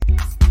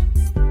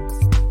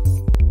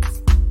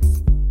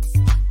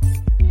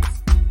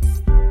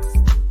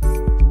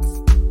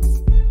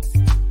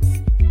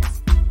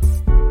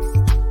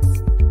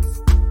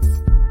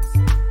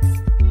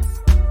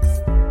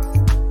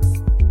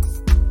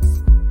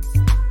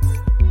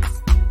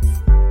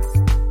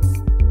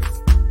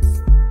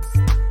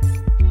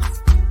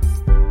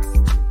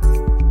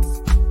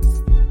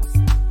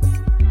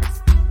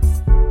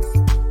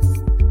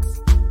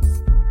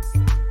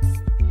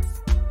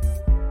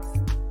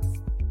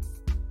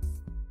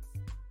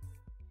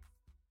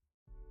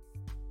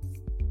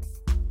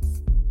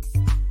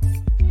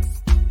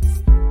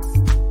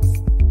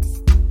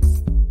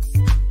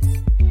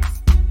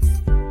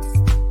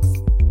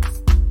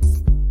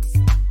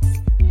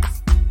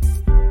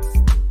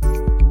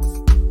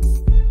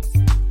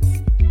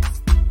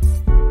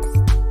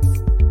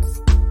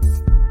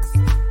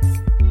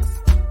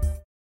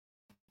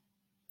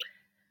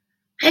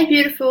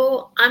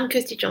I'm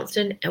Kirsty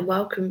Johnston, and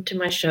welcome to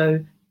my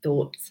show,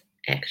 Thoughts,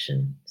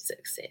 Action,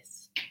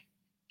 Success.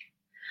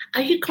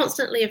 Are you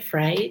constantly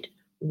afraid,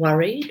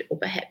 worried, or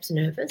perhaps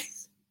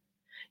nervous?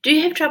 Do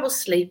you have trouble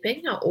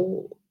sleeping,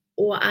 or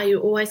are you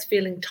always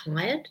feeling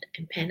tired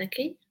and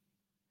panicky?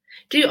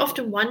 Do you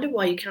often wonder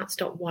why you can't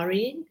stop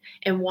worrying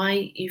and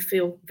why you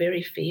feel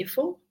very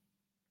fearful?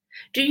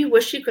 Do you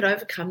wish you could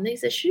overcome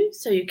these issues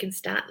so you can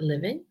start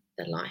living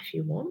the life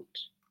you want?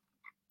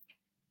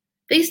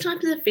 These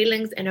types of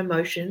feelings and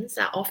emotions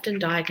are often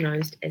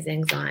diagnosed as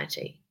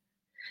anxiety.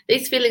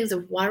 These feelings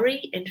of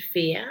worry and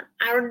fear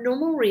are a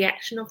normal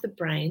reaction of the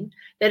brain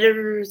that are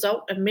a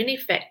result of many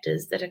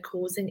factors that are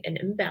causing an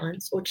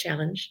imbalance or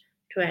challenge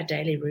to our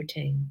daily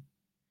routine.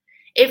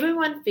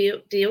 Everyone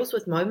deals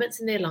with moments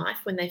in their life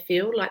when they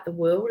feel like the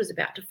world is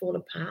about to fall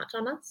apart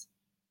on us.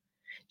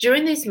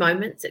 During these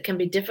moments, it can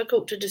be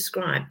difficult to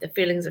describe the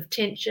feelings of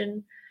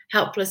tension,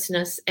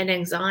 helplessness, and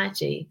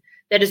anxiety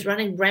that is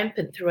running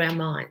rampant through our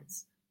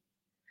minds.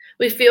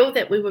 We feel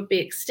that we would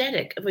be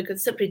ecstatic if we could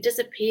simply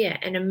disappear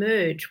and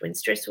emerge when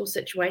stressful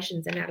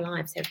situations in our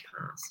lives have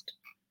passed.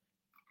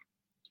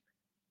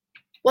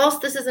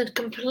 Whilst this is a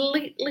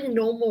completely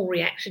normal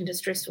reaction to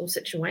stressful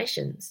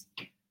situations,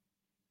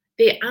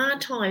 there are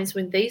times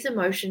when these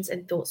emotions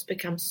and thoughts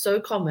become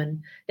so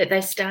common that they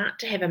start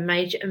to have a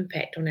major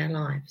impact on our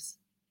lives.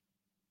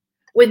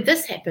 When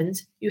this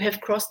happens, you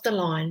have crossed the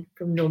line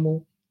from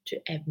normal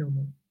to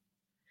abnormal.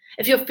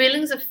 If your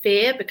feelings of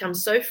fear become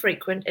so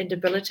frequent and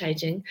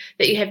debilitating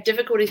that you have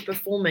difficulties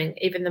performing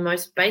even the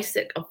most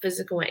basic of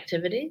physical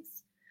activities,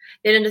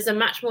 then it is a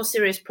much more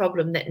serious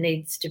problem that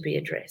needs to be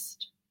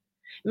addressed.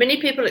 Many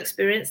people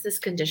experience this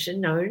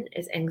condition known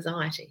as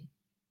anxiety.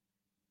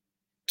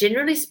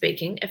 Generally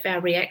speaking, if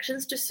our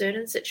reactions to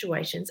certain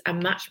situations are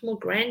much more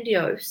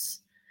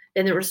grandiose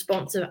than the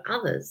response of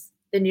others,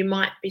 then you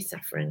might be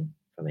suffering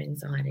from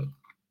anxiety.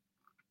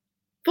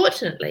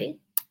 Fortunately,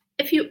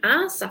 if you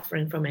are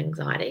suffering from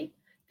anxiety,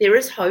 there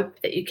is hope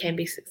that you can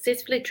be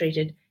successfully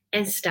treated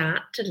and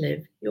start to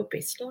live your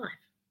best life.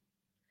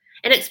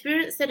 An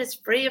experience that is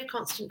free of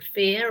constant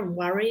fear and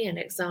worry and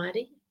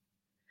anxiety.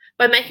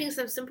 By making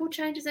some simple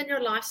changes in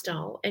your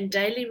lifestyle and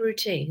daily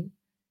routine,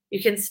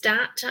 you can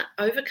start to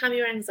overcome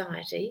your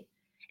anxiety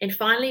and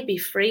finally be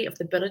free of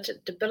the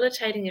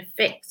debilitating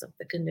effects of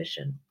the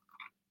condition.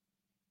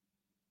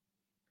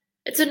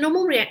 It's a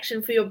normal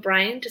reaction for your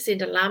brain to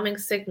send alarming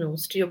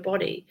signals to your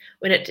body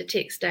when it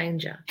detects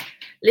danger,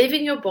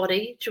 leaving your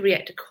body to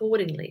react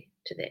accordingly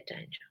to that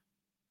danger.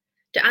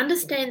 To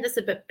understand this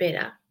a bit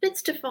better,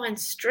 let's define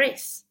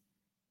stress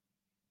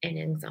and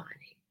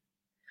anxiety.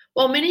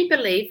 While many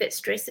believe that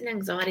stress and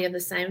anxiety are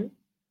the same,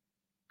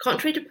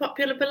 contrary to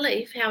popular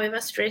belief, however,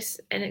 stress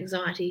and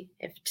anxiety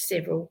have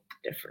several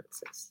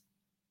differences.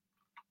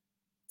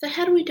 So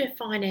how do we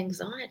define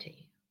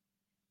anxiety?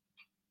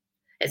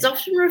 It's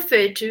often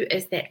referred to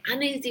as that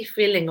uneasy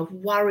feeling of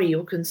worry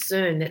or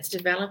concern that's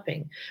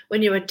developing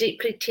when you are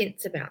deeply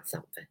tense about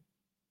something.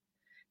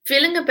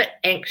 Feeling a bit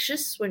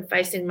anxious when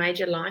facing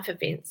major life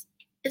events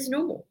is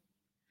normal.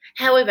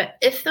 However,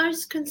 if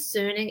those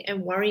concerning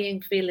and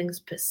worrying feelings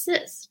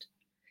persist,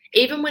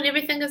 even when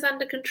everything is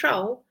under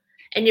control,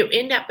 and you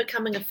end up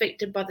becoming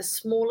affected by the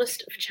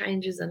smallest of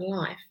changes in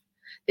life,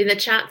 then the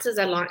chances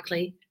are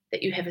likely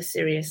that you have a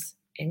serious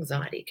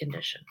anxiety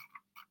condition.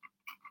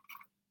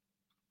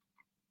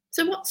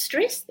 So what's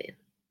stress then?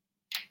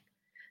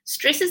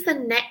 Stress is the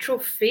natural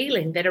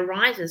feeling that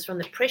arises from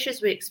the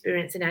pressures we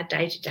experience in our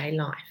day-to-day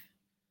life.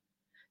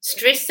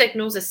 Stress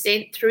signals are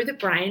sent through the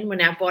brain when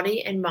our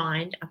body and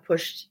mind are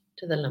pushed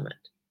to the limit.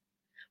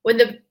 When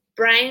the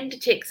brain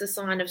detects a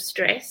sign of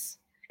stress,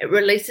 it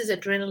releases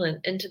adrenaline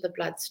into the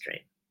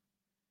bloodstream.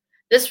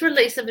 This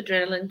release of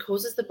adrenaline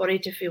causes the body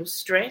to feel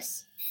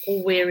stress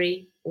or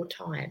weary or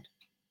tired.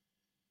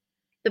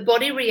 The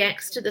body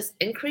reacts to this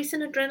increase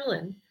in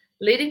adrenaline,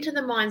 leading to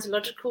the mind's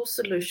logical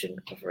solution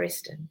of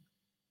resting.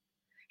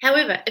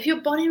 However, if your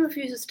body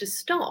refuses to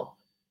stop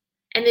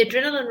and the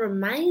adrenaline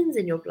remains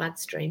in your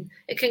bloodstream,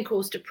 it can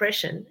cause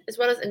depression as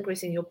well as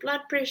increasing your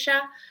blood pressure,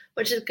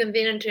 which can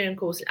then in turn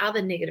cause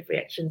other negative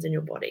reactions in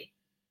your body.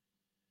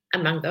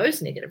 Among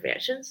those negative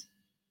reactions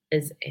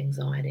is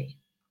anxiety.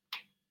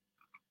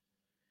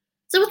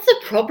 So what's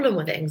the problem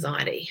with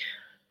anxiety?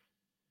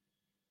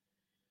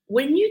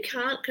 When you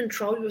can't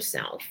control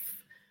yourself,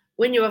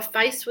 when you are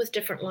faced with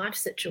different life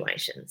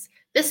situations,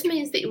 this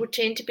means that you will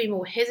tend to be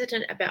more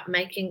hesitant about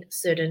making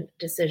certain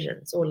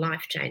decisions or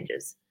life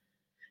changes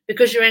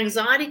because your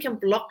anxiety can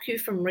block you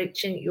from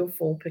reaching your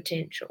full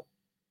potential.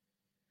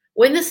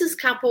 When this is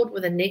coupled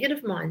with a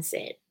negative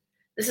mindset,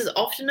 this is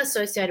often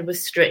associated with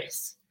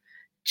stress.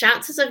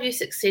 Chances of you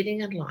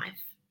succeeding in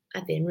life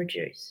are then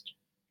reduced.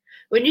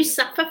 When you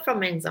suffer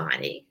from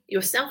anxiety,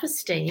 your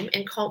self-esteem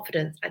and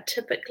confidence are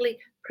typically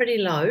pretty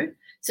low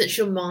since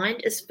your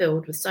mind is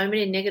filled with so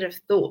many negative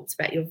thoughts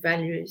about your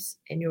values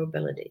and your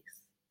abilities.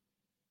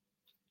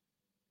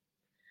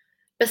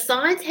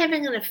 Besides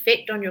having an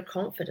effect on your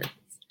confidence,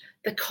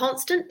 The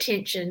constant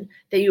tension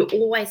that you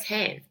always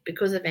have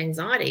because of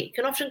anxiety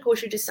can often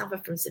cause you to suffer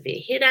from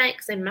severe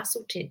headaches and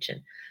muscle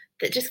tension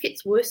that just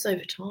gets worse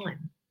over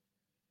time.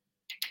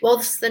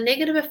 Whilst the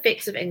negative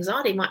effects of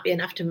anxiety might be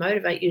enough to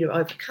motivate you to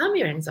overcome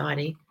your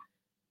anxiety,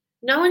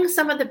 knowing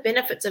some of the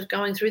benefits of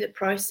going through the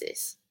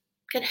process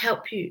can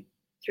help you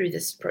through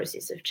this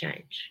process of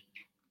change.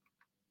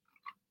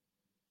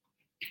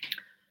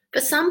 For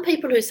some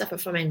people who suffer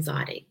from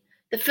anxiety,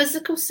 the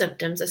physical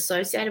symptoms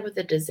associated with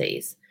the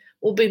disease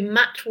will be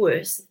much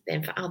worse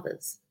than for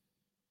others.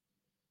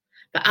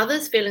 For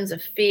others, feelings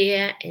of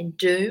fear and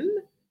doom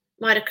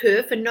might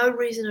occur for no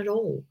reason at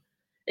all,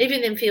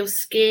 leaving them feel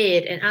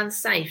scared and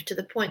unsafe to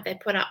the point they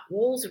put up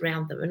walls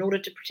around them in order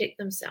to protect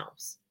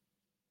themselves.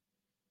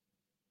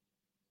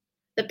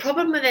 The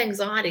problem with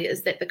anxiety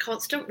is that the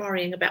constant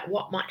worrying about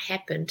what might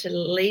happen to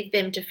lead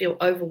them to feel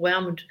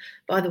overwhelmed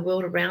by the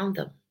world around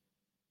them.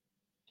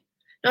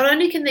 Not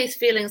only can these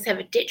feelings have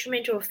a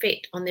detrimental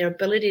effect on their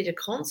ability to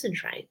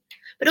concentrate,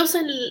 but also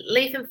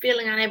leave them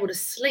feeling unable to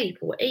sleep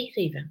or eat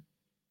even.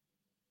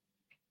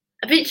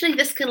 Eventually,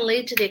 this can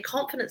lead to their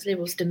confidence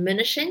levels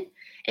diminishing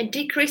and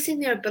decreasing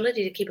their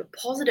ability to keep a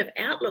positive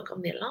outlook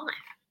on their life.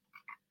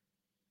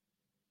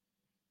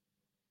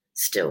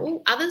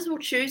 Still, others will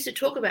choose to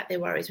talk about their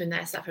worries when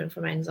they're suffering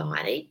from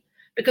anxiety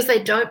because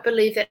they don't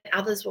believe that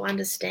others will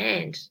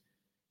understand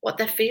what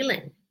they're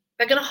feeling.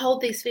 They're going to hold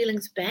these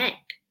feelings back.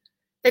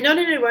 They not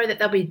only worry that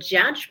they'll be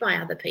judged by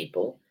other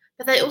people,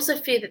 but they also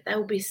fear that they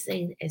will be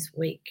seen as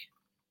weak.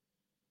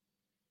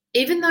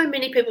 Even though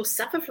many people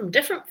suffer from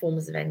different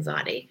forms of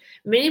anxiety,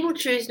 many will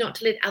choose not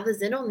to let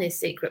others in on their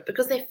secret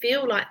because they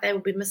feel like they will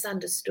be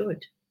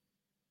misunderstood.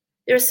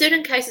 There are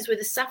certain cases where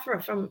the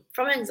sufferer from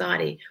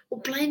anxiety will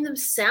blame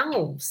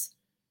themselves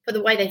for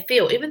the way they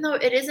feel, even though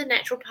it is a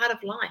natural part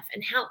of life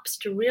and helps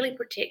to really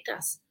protect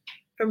us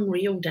from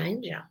real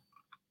danger.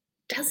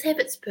 It does have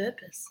its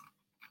purpose.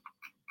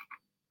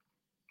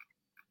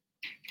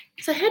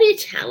 So how do you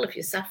tell if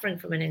you're suffering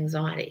from an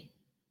anxiety?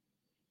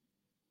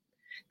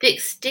 The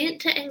extent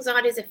to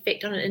anxiety's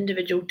effect on an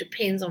individual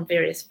depends on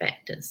various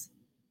factors.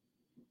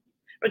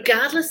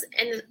 Regardless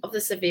of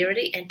the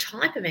severity and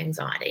type of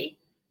anxiety,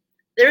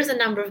 there is a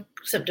number of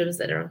symptoms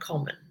that are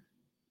uncommon.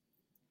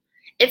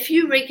 If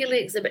you regularly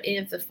exhibit any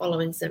of the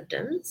following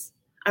symptoms,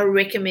 I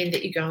recommend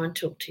that you go and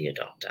talk to your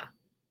doctor.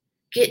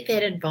 Get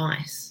that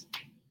advice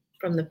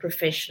from the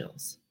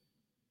professionals.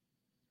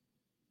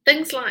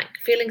 Things like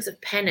feelings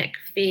of panic,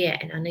 fear,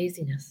 and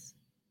uneasiness.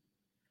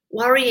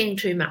 Worrying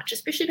too much,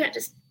 especially about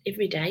just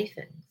everyday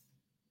things.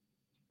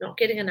 Not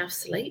getting enough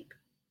sleep.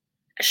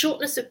 A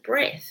shortness of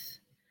breath.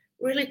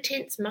 Really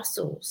tense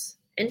muscles.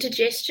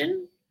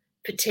 Indigestion.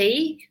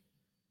 Fatigue.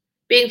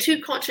 Being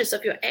too conscious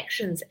of your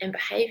actions and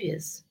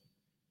behaviours.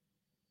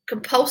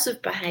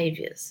 Compulsive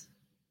behaviours.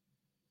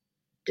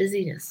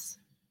 Dizziness.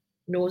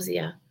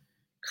 Nausea.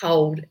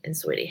 Cold and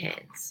sweaty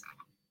hands.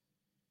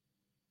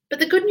 But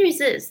the good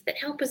news is that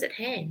help is at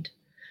hand.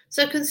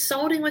 So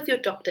consulting with your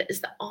doctor is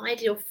the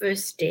ideal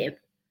first step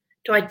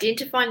to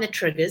identifying the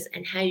triggers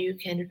and how you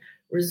can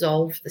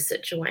resolve the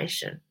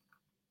situation.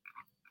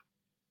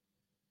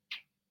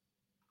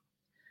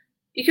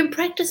 You can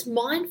practice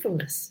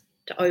mindfulness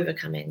to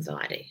overcome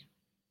anxiety.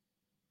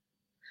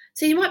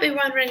 So you might be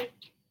wondering,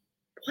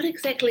 what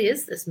exactly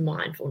is this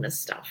mindfulness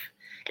stuff?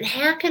 And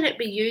how can it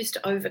be used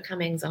to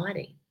overcome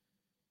anxiety?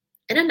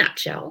 In a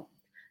nutshell,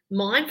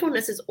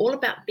 mindfulness is all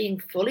about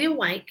being fully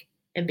awake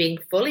and being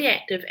fully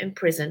active and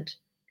present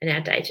in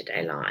our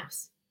day-to-day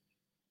lives.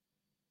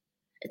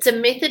 It's a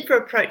method for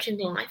approaching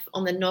life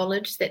on the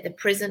knowledge that the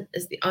present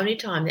is the only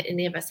time that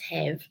any of us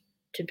have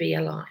to be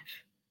alive.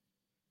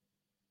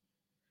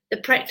 The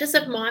practice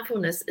of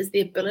mindfulness is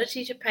the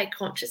ability to pay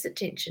conscious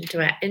attention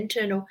to our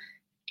internal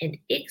and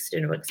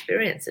external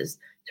experiences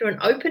through an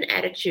open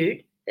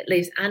attitude that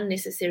leaves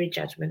unnecessary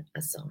judgment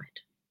aside.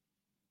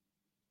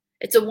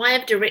 It's a way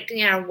of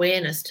directing our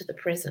awareness to the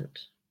present.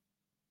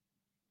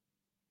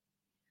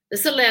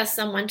 This allows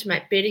someone to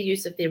make better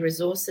use of their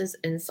resources,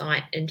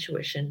 insight,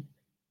 intuition,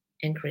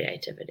 and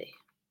creativity.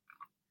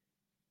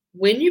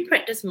 When you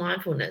practice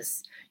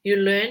mindfulness, you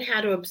learn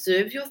how to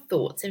observe your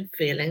thoughts and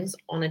feelings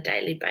on a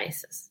daily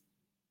basis.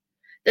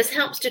 This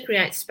helps to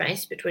create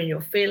space between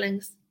your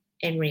feelings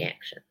and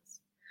reactions,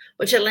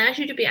 which allows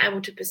you to be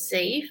able to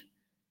perceive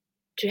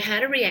to how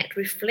to react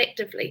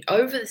reflectively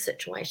over the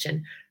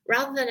situation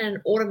rather than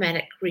an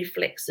automatic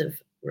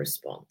reflexive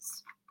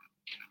response.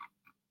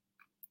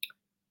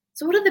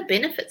 So what are the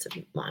benefits of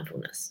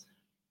mindfulness?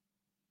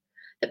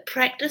 The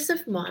practice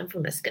of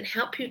mindfulness can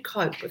help you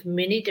cope with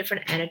many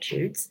different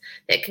attitudes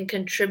that can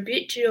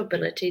contribute to your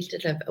ability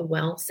to live a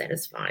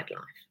well-satisfied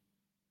life.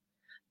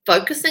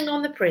 Focusing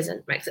on the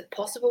present makes it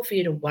possible for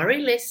you to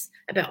worry less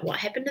about what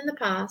happened in the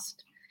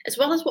past, as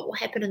well as what will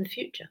happen in the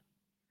future.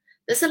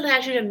 This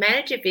allows you to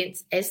manage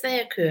events as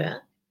they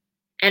occur,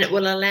 and it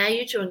will allow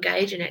you to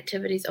engage in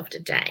activities of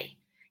today,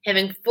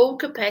 having full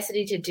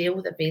capacity to deal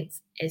with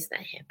events as they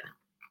happen.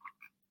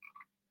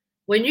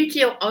 When you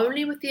deal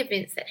only with the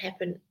events that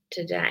happen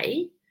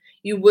today,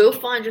 You will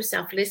find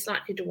yourself less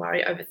likely to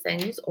worry over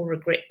things or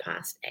regret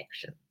past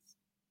actions.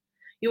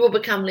 You will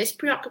become less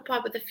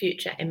preoccupied with the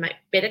future and make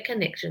better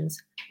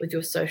connections with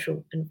your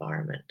social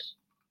environment.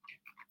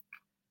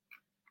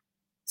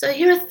 So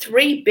here are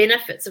 3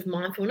 benefits of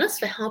mindfulness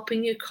for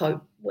helping you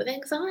cope with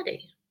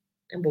anxiety.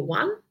 Number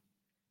 1,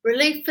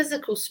 relieve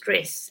physical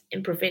stress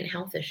and prevent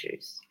health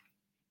issues.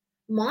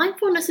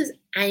 Mindfulness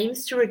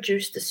aims to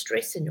reduce the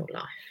stress in your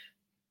life.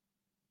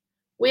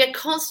 We are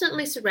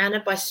constantly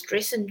surrounded by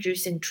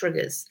stress-inducing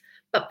triggers,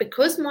 but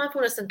because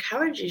mindfulness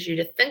encourages you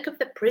to think of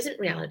the present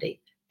reality,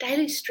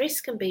 daily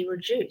stress can be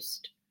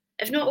reduced,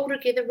 if not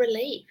altogether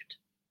relieved.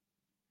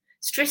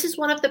 Stress is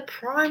one of the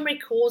primary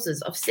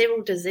causes of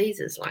several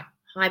diseases like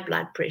high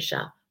blood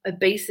pressure,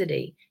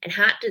 obesity, and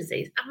heart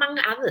disease, among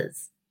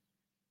others.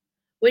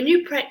 When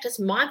you practice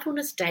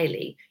mindfulness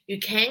daily, you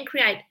can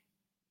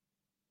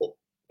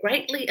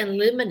greatly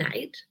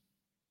eliminate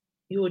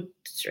your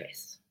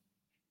stress.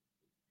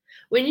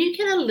 When you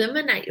can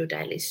eliminate your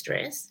daily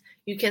stress,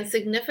 you can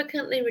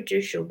significantly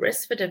reduce your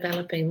risk for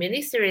developing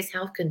many serious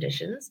health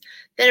conditions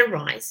that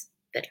arise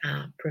that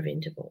are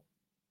preventable.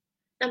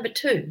 Number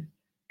 2,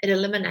 it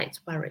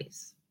eliminates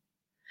worries.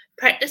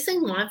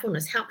 Practicing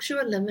mindfulness helps you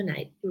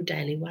eliminate your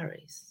daily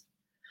worries.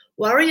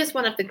 Worry is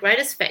one of the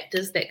greatest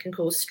factors that can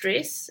cause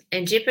stress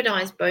and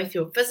jeopardize both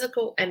your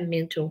physical and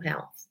mental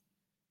health.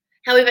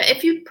 However,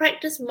 if you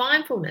practice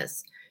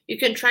mindfulness, you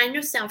can train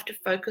yourself to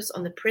focus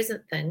on the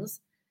present things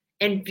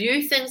and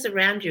view things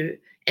around you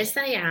as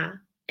they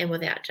are and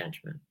without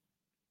judgment.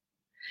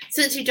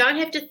 Since you don't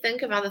have to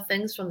think of other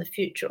things from the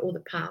future or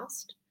the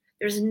past,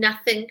 there is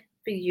nothing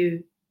for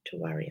you to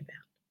worry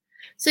about.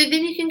 So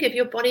then you can give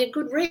your body a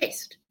good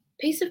rest,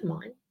 peace of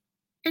mind,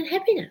 and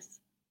happiness.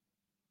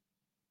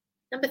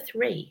 Number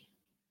 3,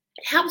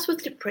 it helps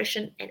with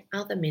depression and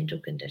other mental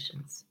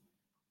conditions.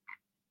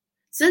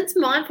 Since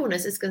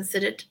mindfulness is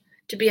considered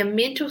to be a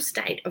mental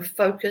state of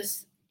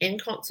focus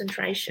and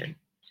concentration,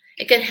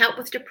 it can help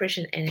with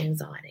depression and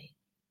anxiety.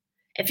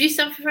 If you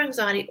suffer from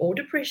anxiety or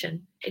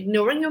depression,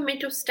 ignoring your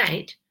mental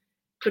state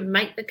could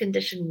make the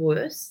condition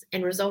worse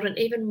and result in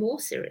even more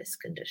serious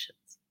conditions.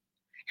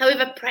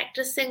 However,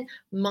 practicing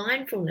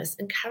mindfulness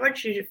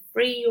encourages you to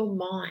free your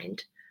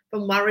mind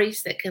from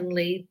worries that can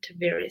lead to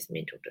various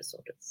mental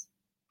disorders.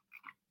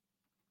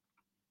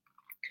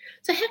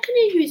 So how can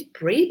you use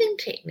breathing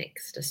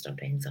techniques to stop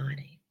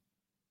anxiety?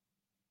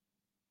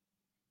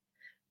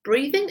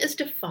 Breathing is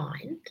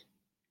defined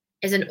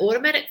as an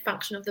automatic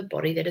function of the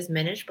body that is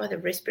managed by the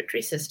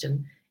respiratory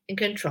system and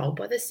controlled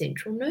by the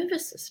central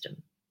nervous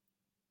system.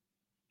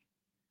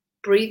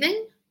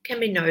 Breathing can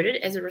be noted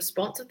as a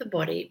response of the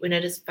body when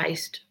it is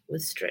faced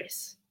with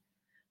stress,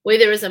 where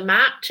there is a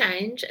marked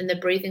change in the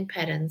breathing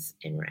patterns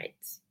and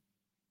rates.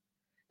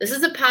 This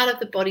is a part of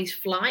the body's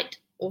flight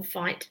or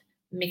fight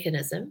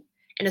mechanism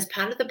and is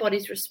part of the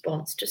body's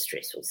response to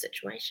stressful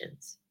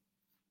situations.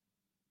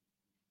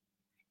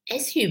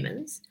 As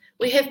humans,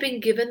 we have been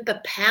given the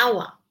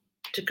power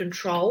to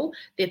control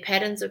their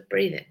patterns of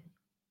breathing.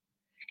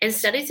 And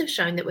studies have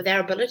shown that with our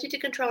ability to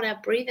control our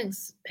breathing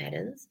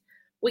patterns,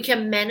 we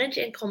can manage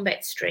and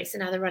combat stress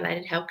and other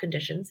related health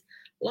conditions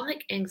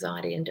like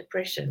anxiety and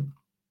depression.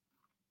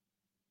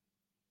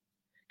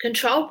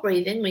 Controlled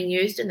breathing, when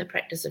used in the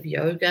practice of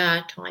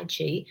yoga, Tai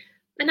Chi,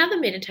 and other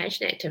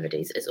meditation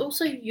activities, is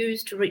also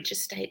used to reach a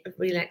state of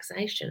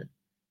relaxation.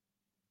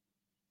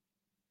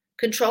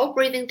 Controlled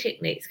breathing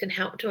techniques can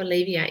help to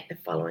alleviate the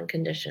following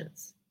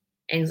conditions: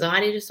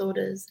 anxiety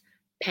disorders,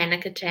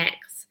 panic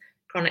attacks,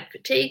 chronic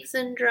fatigue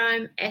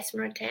syndrome,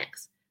 asthma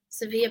attacks,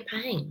 severe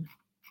pain,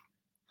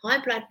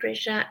 high blood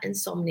pressure,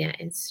 insomnia,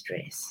 and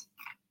stress.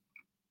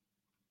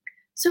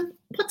 So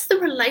what's the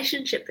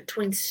relationship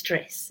between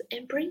stress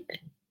and breathing?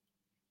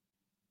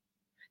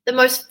 The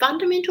most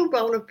fundamental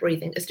role of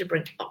breathing is to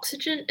bring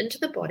oxygen into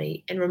the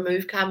body and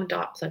remove carbon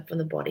dioxide from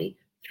the body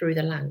through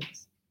the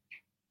lungs.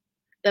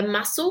 The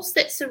muscles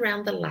that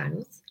surround the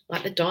lungs,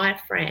 like the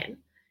diaphragm,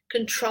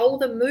 control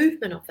the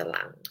movement of the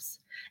lungs,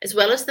 as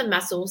well as the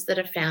muscles that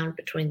are found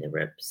between the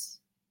ribs.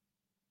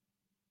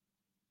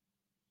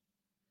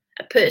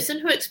 A person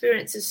who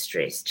experiences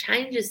stress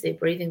changes their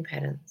breathing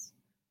patterns.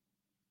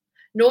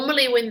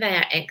 Normally, when they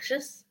are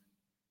anxious,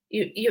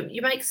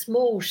 you make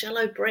small,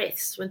 shallow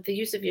breaths with the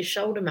use of your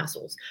shoulder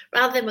muscles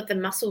rather than with the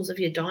muscles of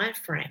your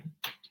diaphragm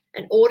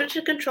in order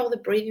to control the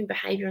breathing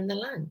behavior in the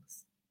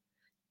lungs.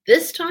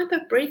 This type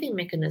of breathing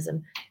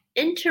mechanism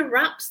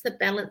interrupts the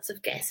balance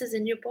of gases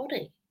in your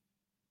body.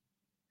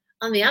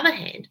 On the other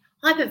hand,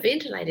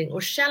 hyperventilating or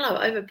shallow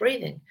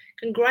overbreathing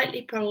can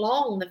greatly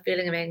prolong the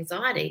feeling of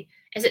anxiety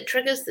as it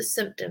triggers the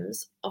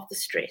symptoms of the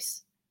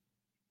stress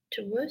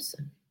to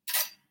worsen.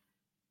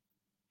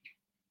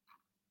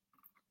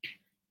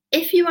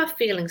 If you are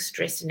feeling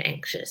stressed and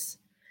anxious,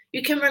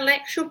 you can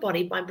relax your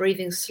body by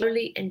breathing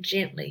slowly and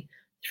gently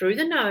through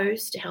the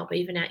nose to help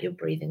even out your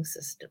breathing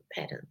system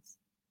patterns.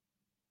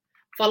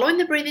 Following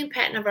the breathing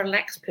pattern of a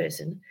relaxed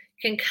person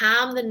can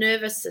calm the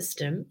nervous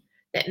system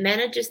that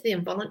manages the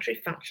involuntary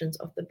functions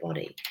of the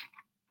body.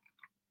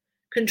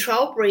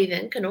 Controlled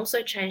breathing can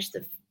also change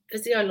the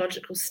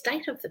physiological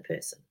state of the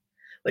person,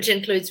 which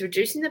includes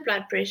reducing the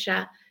blood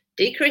pressure,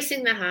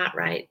 decreasing the heart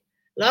rate,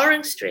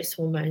 lowering stress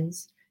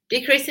hormones,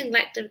 decreasing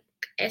lactic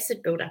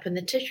acid buildup in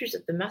the tissues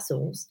of the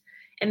muscles,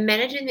 and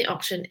managing the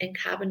oxygen and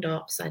carbon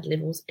dioxide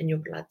levels in your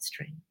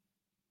bloodstream.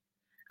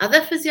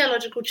 Other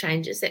physiological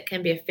changes that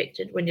can be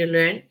affected when you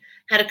learn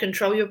how to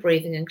control your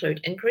breathing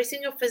include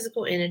increasing your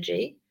physical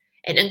energy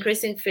and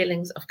increasing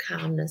feelings of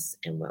calmness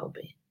and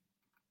well-being.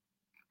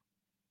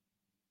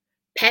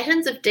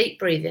 Patterns of deep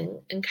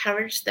breathing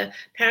encourage the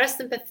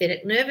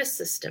parasympathetic nervous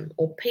system,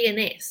 or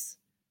PNS,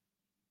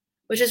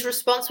 which is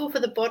responsible for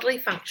the bodily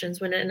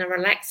functions when in a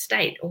relaxed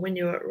state or when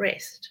you're at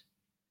rest.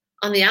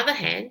 On the other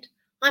hand,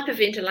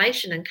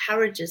 hyperventilation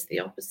encourages the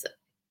opposite.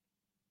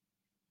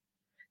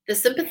 The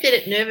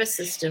sympathetic nervous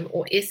system,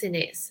 or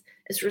SNS,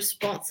 is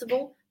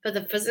responsible for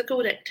the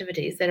physical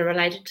activities that are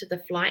related to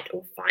the flight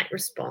or fight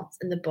response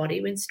in the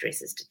body when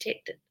stress is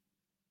detected.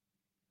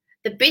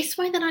 The best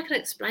way that I can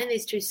explain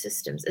these two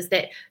systems is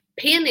that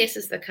PNS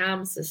is the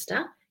calm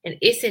sister and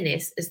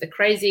SNS is the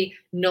crazy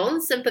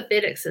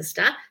non-sympathetic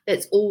sister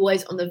that's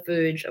always on the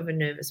verge of a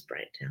nervous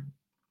breakdown.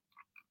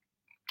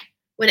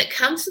 When it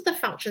comes to the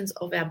functions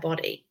of our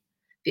body,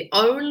 the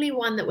only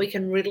one that we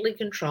can readily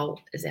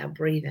control is our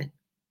breathing,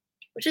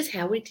 which is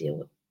how we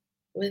deal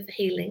with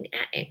healing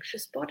our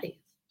anxious bodies.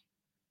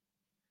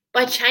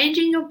 By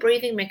changing your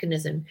breathing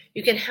mechanism,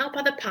 you can help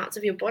other parts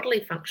of your bodily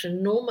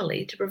function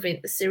normally to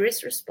prevent the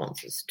serious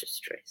responses to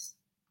stress.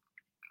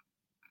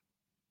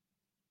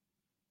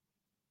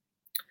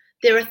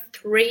 There are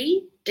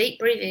 3 deep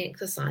breathing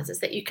exercises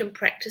that you can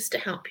practice to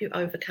help you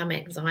overcome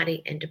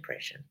anxiety and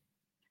depression.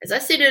 As I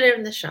said earlier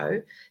in the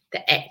show,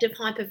 the act of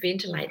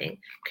hyperventilating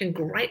can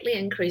greatly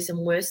increase and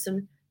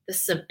worsen the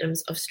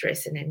symptoms of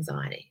stress and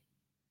anxiety.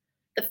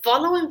 The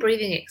following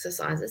breathing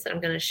exercises that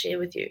I'm going to share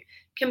with you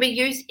can be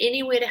used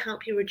anywhere to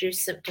help you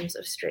reduce symptoms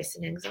of stress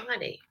and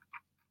anxiety.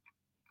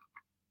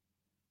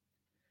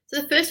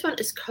 So the first one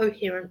is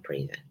coherent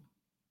breathing.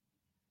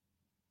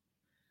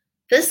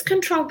 This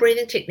controlled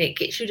breathing technique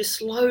gets you to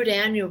slow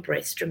down your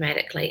breaths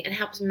dramatically and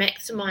helps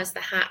maximize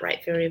the heart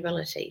rate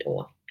variability,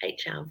 or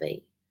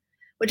HRV,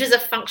 which is a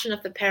function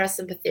of the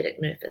parasympathetic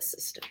nervous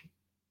system.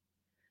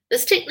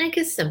 This technique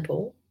is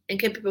simple and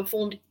can be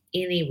performed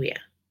anywhere.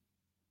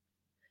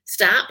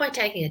 Start by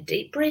taking a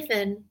deep breath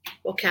in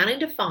while counting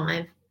to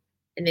 5,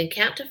 and then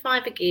count to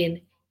 5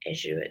 again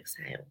as you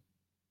exhale.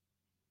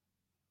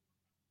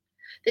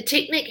 The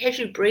technique has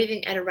you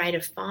breathing at a rate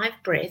of 5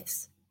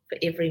 breaths for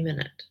every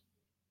minute.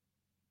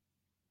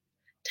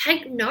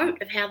 Take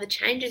note of how the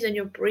changes in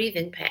your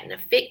breathing pattern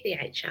affect the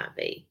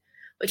HRV,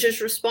 which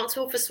is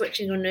responsible for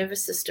switching your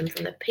nervous system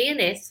from the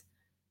PNS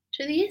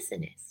to the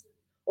SNS,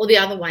 or the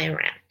other way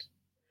around.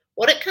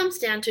 What it comes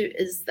down to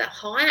is that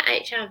higher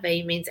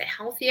HRV means a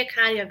healthier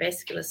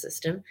cardiovascular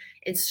system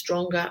and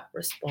stronger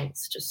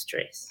response to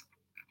stress.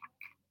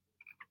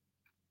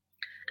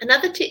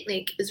 Another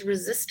technique is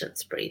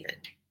resistance breathing.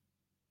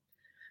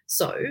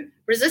 So,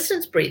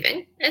 resistance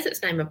breathing, as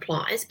its name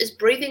implies, is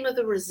breathing with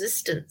a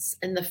resistance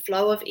in the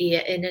flow of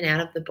air in and out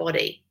of the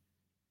body.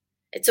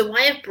 It's a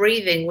way of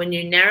breathing when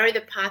you narrow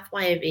the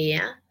pathway of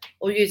air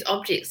or use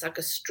objects like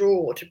a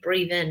straw to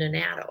breathe in and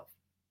out of.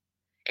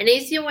 An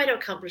easier way to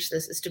accomplish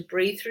this is to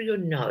breathe through your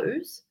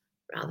nose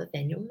rather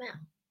than your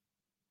mouth.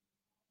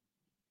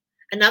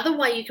 Another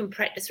way you can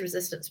practice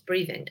resistance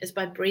breathing is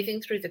by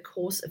breathing through the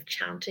course of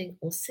chanting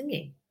or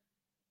singing.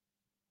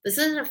 This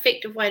is an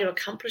effective way to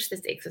accomplish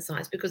this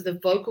exercise because the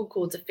vocal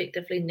cords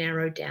effectively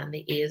narrow down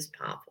the ear's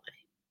pathway.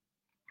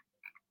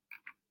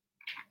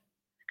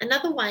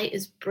 Another way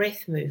is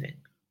breath moving.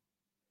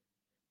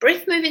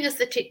 Breath moving is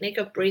the technique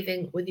of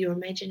breathing with your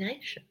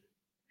imagination.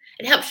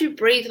 It helps you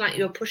breathe like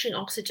you're pushing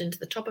oxygen to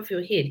the top of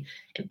your head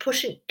and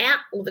pushing out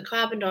all the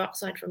carbon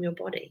dioxide from your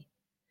body.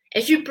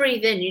 As you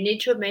breathe in, you need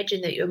to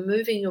imagine that you're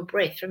moving your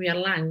breath from your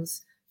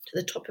lungs to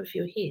the top of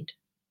your head.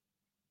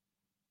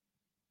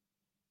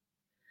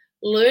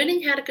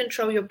 Learning how to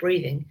control your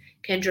breathing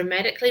can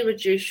dramatically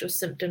reduce your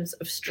symptoms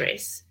of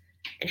stress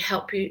and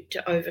help you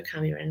to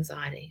overcome your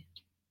anxiety.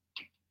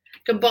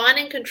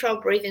 Combining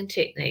controlled breathing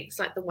techniques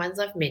like the ones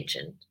I've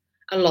mentioned,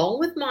 along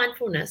with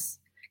mindfulness,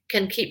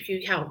 can keep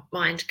your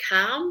mind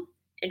calm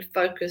and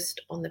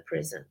focused on the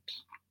present.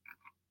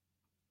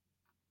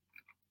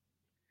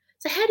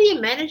 So how do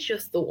you manage your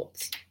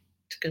thoughts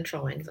to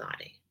control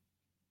anxiety?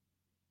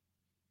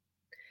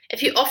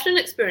 If you often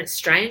experience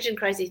strange and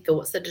crazy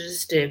thoughts that are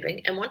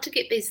disturbing and want to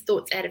get these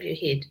thoughts out of your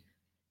head,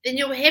 then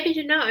you're happy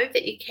to know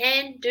that you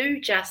can do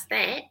just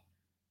that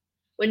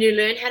when you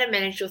learn how to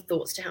manage your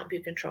thoughts to help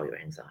you control your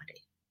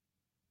anxiety.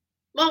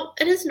 Well,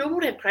 it is normal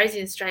to have crazy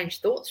and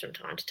strange thoughts from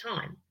time to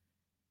time.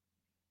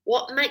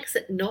 What makes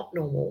it not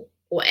normal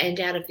and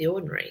out of the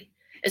ordinary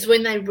is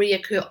when they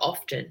reoccur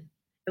often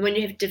and when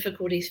you have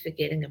difficulties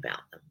forgetting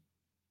about them.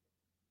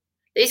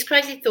 These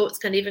crazy thoughts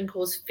can even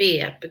cause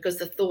fear because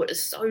the thought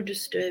is so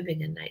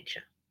disturbing in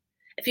nature.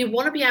 If you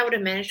want to be able to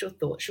manage your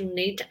thoughts, you'll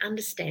need to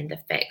understand the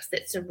facts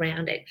that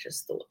surround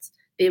anxious thoughts,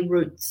 their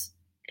roots,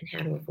 and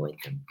how to avoid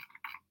them.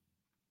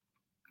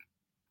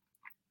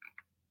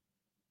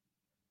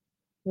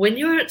 When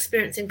you're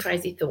experiencing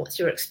crazy thoughts,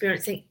 you're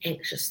experiencing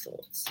anxious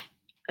thoughts.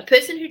 A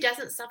person who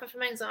doesn't suffer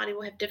from anxiety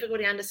will have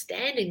difficulty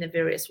understanding the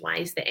various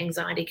ways that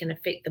anxiety can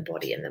affect the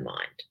body and the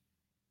mind.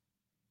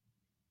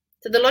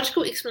 So the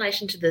logical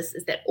explanation to this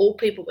is that all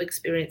people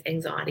experience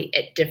anxiety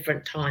at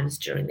different times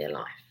during their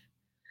life.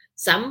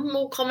 Some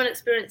more common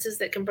experiences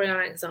that can bring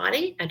on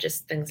anxiety are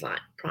just things like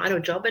prior to a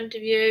job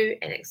interview,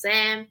 an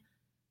exam,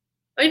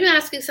 or even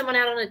asking someone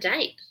out on a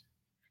date.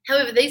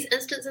 However, these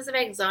instances of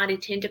anxiety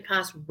tend to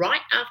pass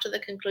right after the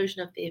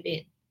conclusion of the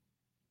event.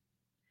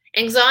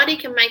 Anxiety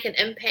can make an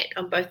impact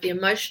on both the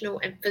emotional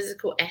and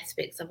physical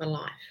aspects of a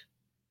life,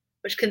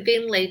 which can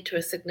then lead to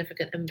a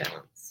significant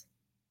imbalance.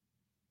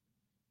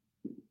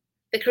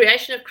 The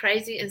creation of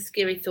crazy and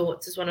scary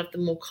thoughts is one of the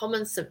more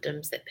common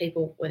symptoms that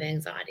people with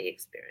anxiety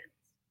experience.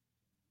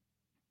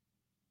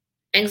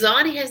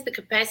 Anxiety has the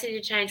capacity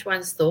to change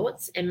one's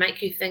thoughts and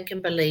make you think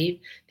and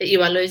believe that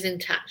you are losing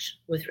touch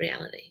with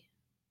reality.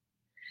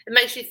 It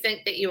makes you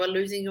think that you are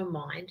losing your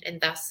mind and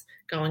thus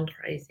going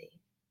crazy.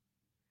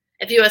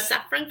 If you are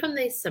suffering from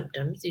these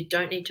symptoms, you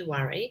don't need to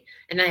worry,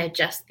 and they are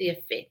just the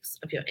effects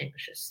of your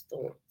anxious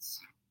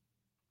thoughts.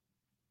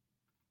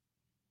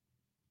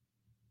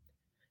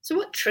 So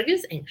what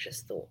triggers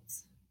anxious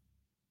thoughts?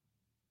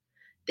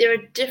 There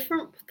are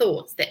different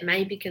thoughts that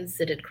may be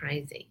considered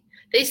crazy.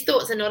 These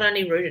thoughts are not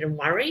only rooted in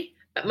worry,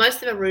 but most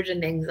of them are rooted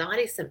in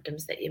anxiety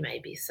symptoms that you may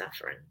be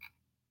suffering.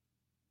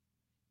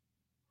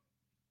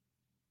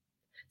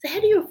 So how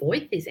do you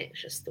avoid these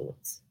anxious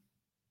thoughts?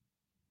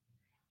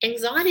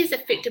 Anxiety is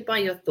affected by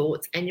your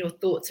thoughts, and your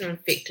thoughts are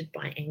infected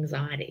by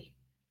anxiety,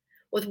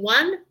 with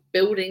one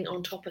building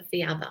on top of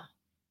the other.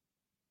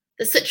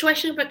 The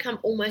situation will become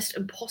almost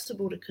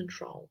impossible to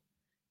control.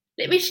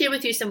 Let me share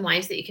with you some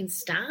ways that you can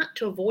start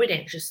to avoid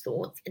anxious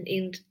thoughts and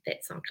end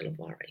that cycle of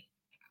worry.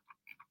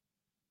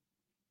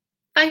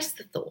 Face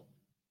the thought.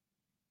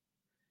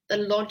 The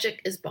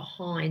logic is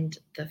behind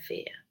the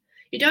fear.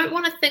 You don't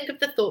want to think of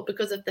the thought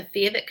because of the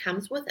fear that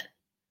comes with it.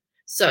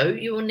 So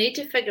you will need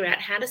to figure out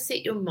how to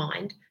set your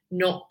mind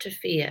not to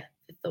fear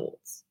the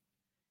thoughts.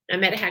 No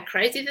matter how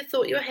crazy the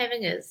thought you're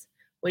having is,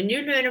 when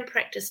you learn and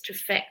practice to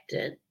fact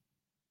it,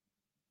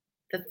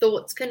 the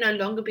thoughts can no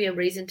longer be a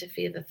reason to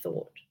fear the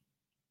thought.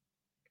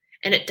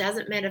 And it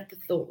doesn't matter if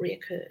the thought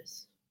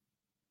reoccurs.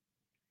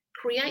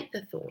 Create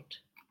the thought.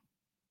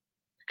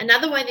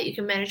 Another way that you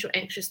can manage your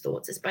anxious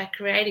thoughts is by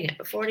creating it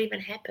before it even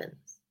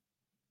happens.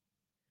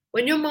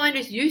 When your mind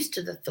is used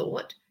to the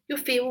thought, your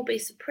fear will be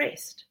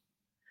suppressed.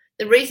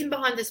 The reason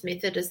behind this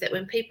method is that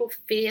when people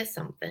fear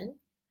something,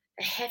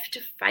 they have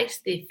to face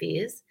their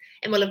fears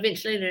and will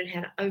eventually learn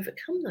how to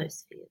overcome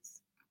those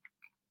fears.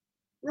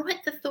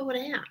 Write the thought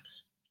out.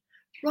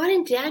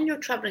 Writing down your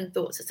troubling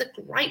thoughts is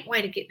a great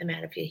way to get them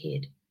out of your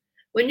head.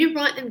 When you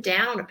write them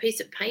down on a piece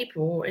of paper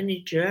or in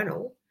your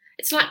journal,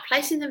 it's like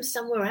placing them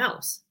somewhere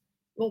else,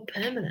 more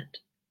permanent.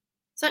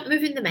 It's like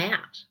moving them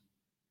out,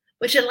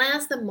 which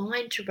allows the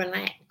mind to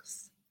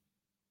relax.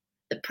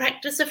 The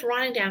practice of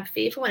writing down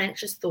fearful and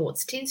anxious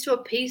thoughts tends to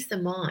appease the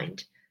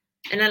mind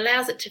and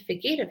allows it to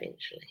forget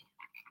eventually.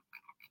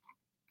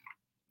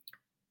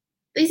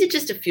 These are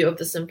just a few of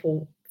the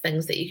simple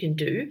things that you can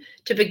do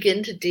to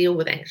begin to deal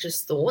with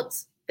anxious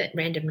thoughts that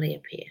randomly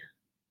appear.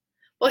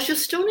 Whilst you'll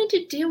still need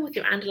to deal with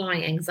your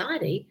underlying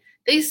anxiety,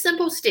 these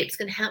simple steps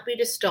can help you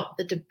to stop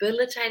the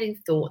debilitating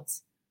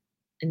thoughts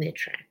in their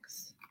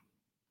tracks.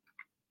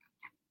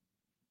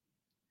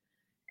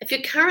 If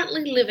you're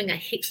currently living a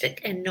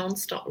hectic and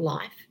non-stop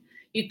life,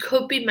 you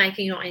could be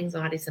making your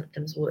anxiety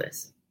symptoms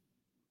worse.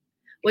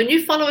 When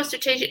you follow a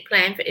strategic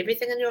plan for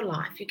everything in your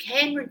life, you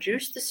can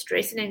reduce the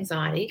stress and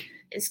anxiety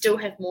and still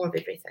have more of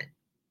everything.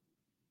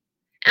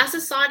 Our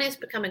society has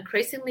become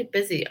increasingly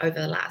busy over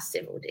the last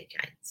several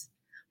decades.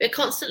 We're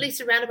constantly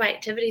surrounded by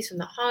activities from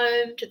the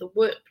home to the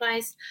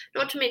workplace,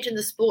 not to mention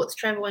the sports,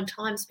 travel, and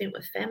time spent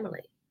with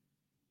family.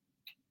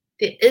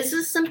 There is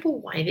a simple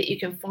way that you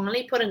can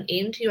finally put an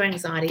end to your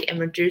anxiety and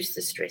reduce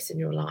the stress in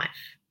your life.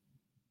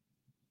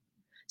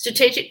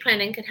 Strategic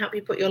planning can help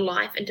you put your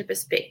life into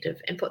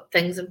perspective and put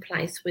things in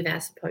place where they're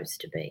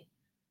supposed to be.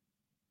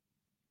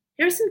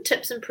 Here are some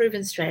tips and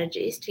proven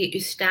strategies to get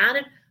you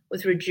started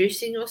with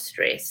reducing your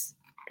stress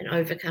and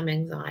overcome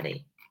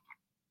anxiety.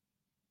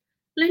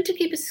 Learn to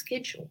keep a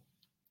schedule.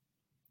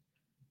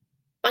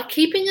 By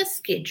keeping a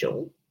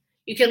schedule,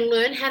 you can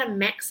learn how to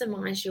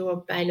maximize your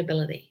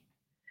availability.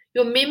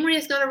 Your memory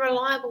is not a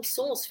reliable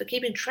source for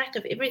keeping track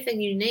of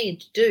everything you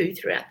need to do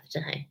throughout the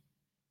day.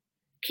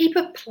 Keep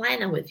a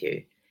planner with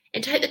you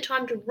and take the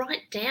time to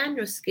write down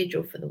your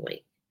schedule for the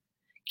week.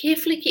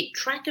 Carefully keep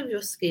track of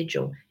your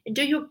schedule and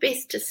do your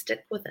best to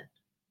stick with it.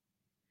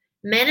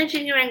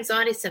 Managing your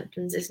anxiety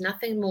symptoms is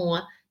nothing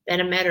more than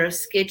a matter of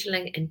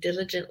scheduling and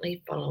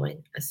diligently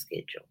following a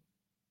schedule.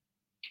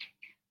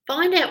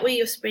 Find out where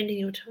you're spending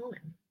your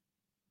time.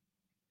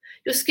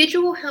 Your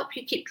schedule will help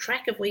you keep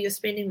track of where you're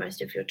spending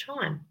most of your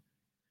time.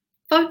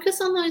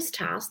 Focus on those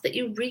tasks that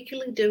you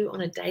regularly do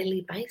on a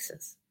daily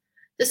basis.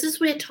 This is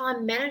where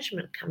time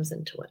management comes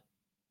into it.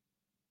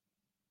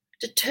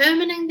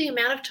 Determining the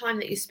amount of time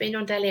that you spend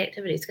on daily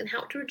activities can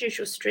help to reduce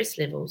your stress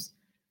levels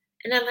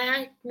and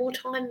allow more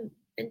time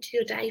into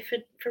your day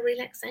for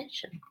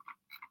relaxation.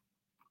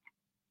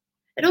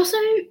 It also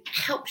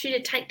helps you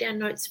to take down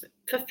notes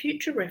for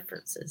future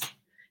references.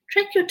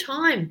 Track your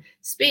time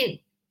spent.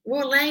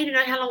 Will allow you to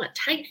know how long it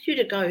takes you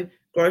to go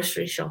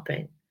grocery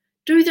shopping,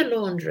 do the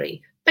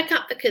laundry, pick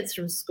up the kids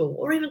from school,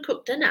 or even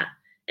cook dinner,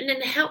 and then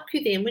help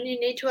you then when you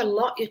need to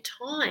allot your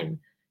time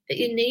that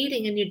you're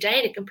needing in your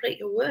day to complete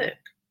your work.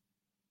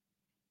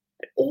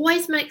 It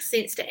always makes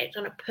sense to act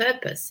on a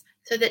purpose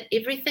so that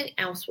everything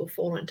else will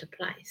fall into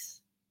place.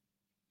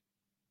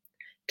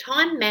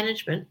 Time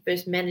management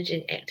versus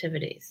managing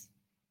activities.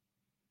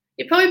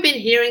 You've probably been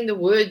hearing the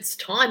words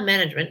time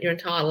management your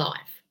entire life.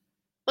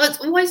 Well,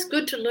 it's always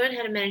good to learn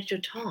how to manage your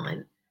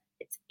time.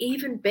 It's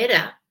even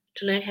better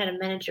to learn how to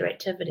manage your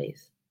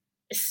activities,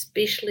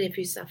 especially if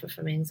you suffer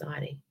from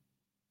anxiety.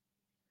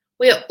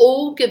 We are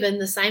all given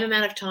the same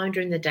amount of time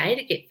during the day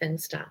to get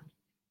things done.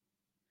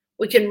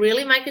 We can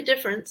really make a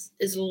difference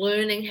is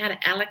learning how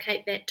to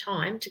allocate that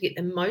time to get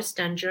the most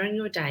done during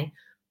your day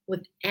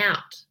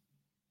without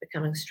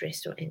becoming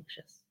stressed or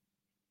anxious.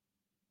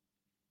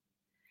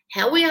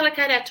 How we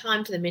allocate our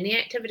time to the many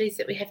activities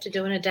that we have to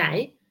do in a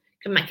day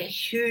can make a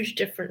huge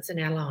difference in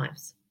our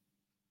lives.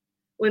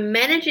 When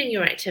managing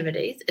your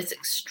activities, it's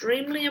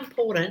extremely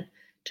important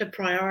to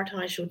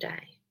prioritize your day.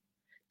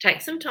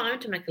 Take some time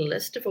to make a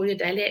list of all your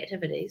daily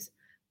activities,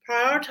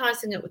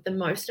 prioritizing it with the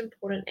most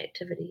important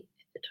activity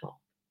at the top.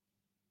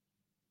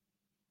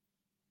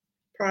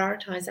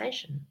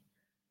 Prioritization.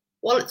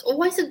 While it's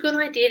always a good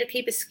idea to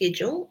keep a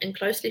schedule and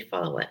closely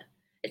follow it,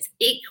 it's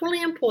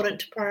equally important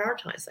to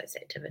prioritize those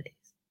activities.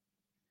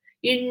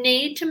 You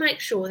need to make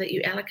sure that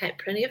you allocate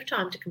plenty of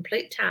time to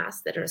complete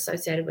tasks that are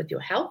associated with your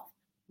health,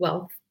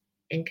 wealth,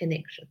 and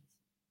connections.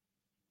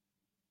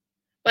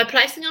 By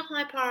placing a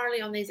high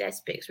priority on these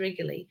aspects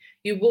regularly,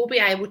 you will be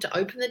able to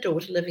open the door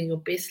to living your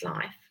best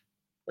life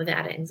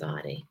without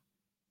anxiety.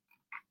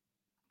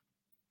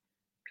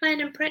 Plan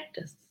and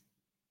practice.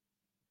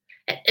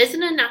 It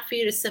isn't enough for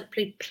you to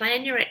simply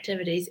plan your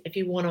activities if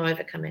you want to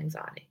overcome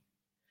anxiety.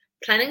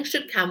 Planning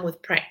should come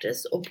with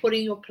practice or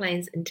putting your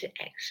plans into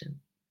action.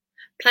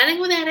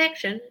 Planning without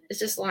action is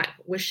just like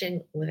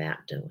wishing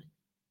without doing.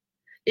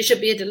 There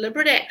should be a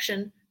deliberate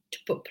action to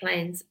put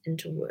plans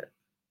into work.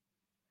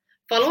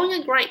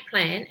 Following a great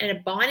plan and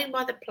abiding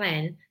by the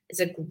plan is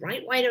a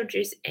great way to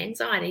reduce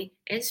anxiety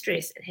and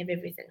stress and have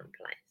everything in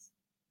place.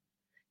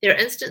 There are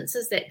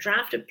instances that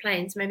drafted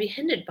plans may be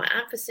hindered by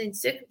unforeseen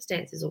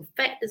circumstances or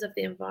factors of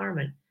the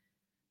environment,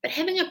 but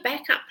having a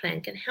backup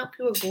plan can help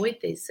you avoid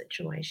these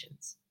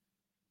situations.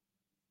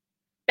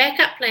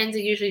 Backup plans are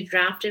usually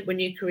drafted when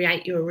you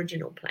create your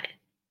original plan.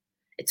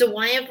 It's a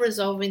way of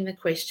resolving the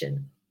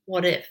question,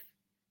 what if,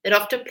 that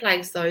often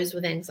plagues those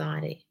with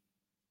anxiety.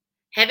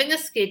 Having a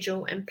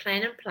schedule and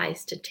plan in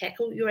place to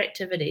tackle your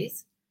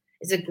activities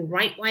is a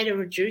great way to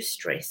reduce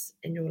stress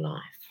in your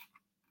life.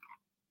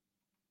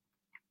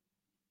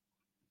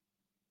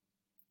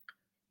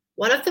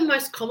 One of the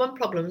most common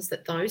problems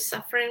that those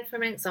suffering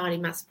from anxiety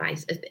must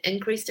face is the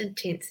increased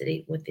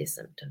intensity with their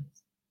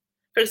symptoms.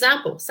 For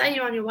example, say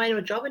you're on your way to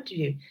a job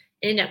interview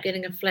and end up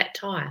getting a flat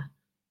tire.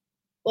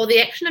 While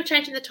the action of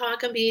changing the tire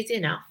can be easy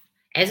enough,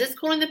 as is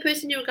calling the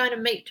person you are going to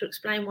meet to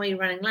explain why you're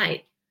running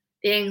late,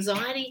 the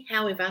anxiety,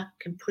 however,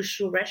 can push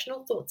your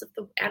rational thoughts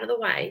out of the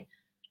way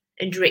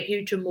and direct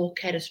you to more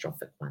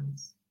catastrophic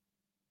ones.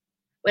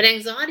 When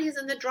anxiety is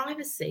in the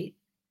driver's seat,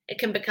 it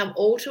can become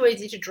all too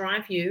easy to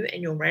drive you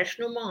and your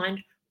rational mind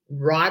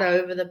right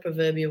over the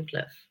proverbial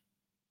cliff.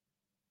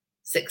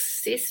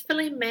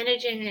 Successfully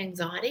managing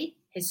anxiety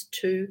has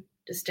two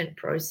distinct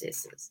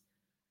processes: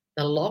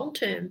 the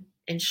long-term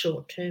and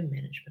short-term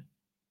management.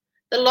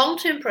 The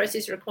long-term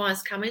process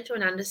requires coming to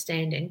an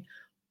understanding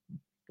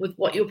with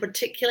what your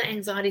particular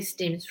anxiety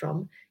stems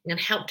from and can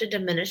help to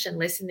diminish and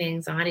lessen the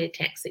anxiety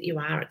attacks that you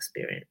are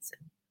experiencing.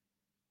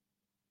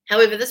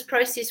 However, this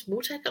process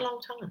will take a long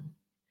time,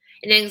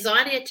 and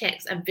anxiety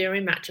attacks are very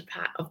much a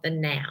part of the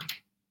now.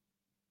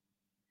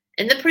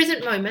 In the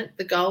present moment,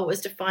 the goal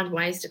is to find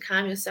ways to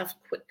calm yourself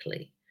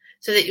quickly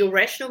so that your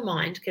rational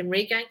mind can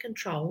regain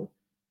control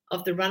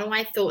of the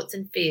runaway thoughts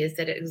and fears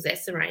that are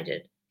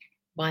exacerbated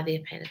by their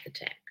panic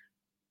attack.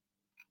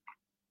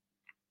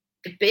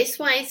 The best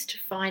ways to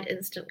find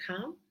instant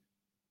calm.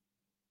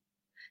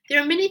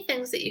 There are many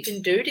things that you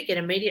can do to get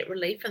immediate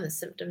relief from the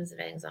symptoms of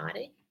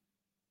anxiety.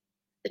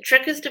 The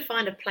trick is to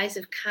find a place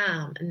of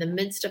calm in the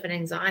midst of an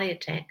anxiety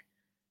attack.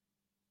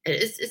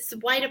 It's the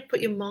way to put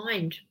your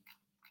mind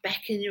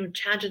back in your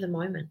charge of the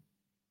moment.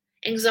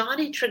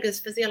 Anxiety triggers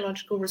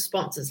physiological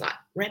responses like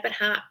rapid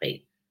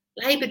heartbeat,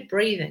 laboured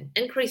breathing,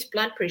 increased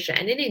blood pressure,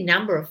 and any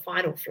number of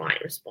fight or flight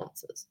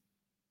responses.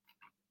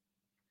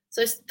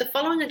 So the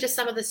following are just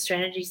some of the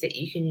strategies that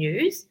you can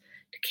use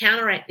to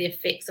counteract the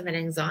effects of an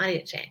anxiety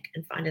attack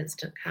and find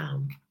instant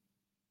calm.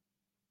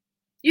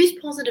 Use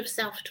positive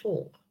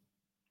self-talk.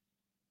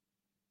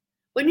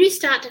 When you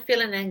start to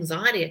feel an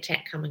anxiety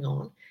attack coming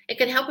on, it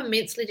can help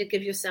immensely to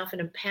give yourself an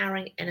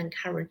empowering and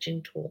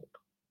encouraging talk.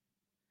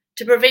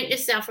 To prevent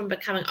yourself from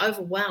becoming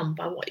overwhelmed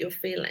by what you're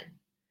feeling,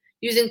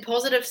 using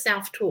positive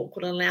self-talk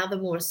will allow the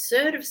more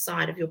assertive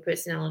side of your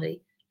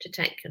personality to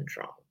take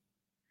control.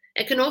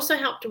 It can also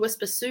help to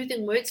whisper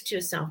soothing words to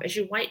yourself as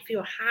you wait for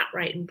your heart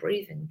rate and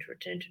breathing to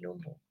return to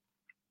normal.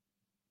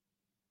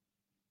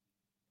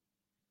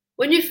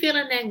 When you feel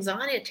an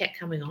anxiety attack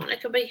coming on,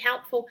 it can be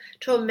helpful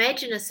to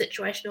imagine a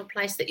situation or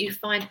place that you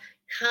find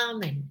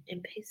calming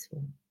and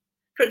peaceful.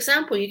 For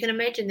example, you can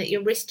imagine that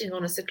you're resting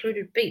on a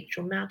secluded beach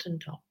or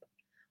mountaintop,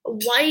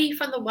 away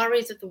from the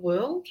worries of the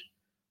world,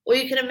 or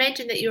you can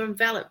imagine that you're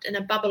enveloped in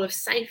a bubble of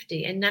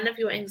safety and none of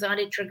your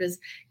anxiety triggers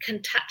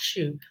can touch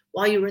you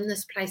while you're in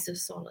this place of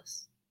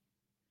solace.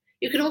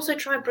 You can also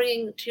try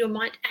bringing to your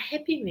mind a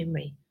happy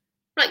memory,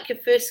 like your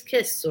first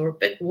kiss or a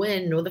big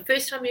win or the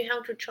first time you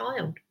held your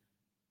child.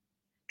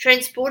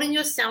 Transporting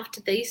yourself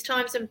to these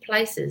times and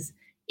places,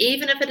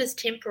 even if it is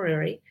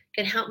temporary,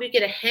 can help you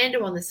get a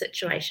handle on the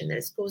situation that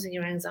is causing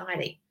your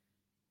anxiety.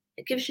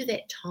 It gives you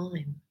that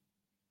time.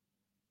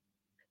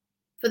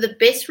 For the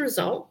best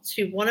results,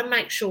 you want to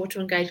make sure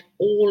to engage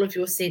all of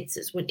your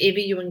senses whenever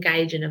you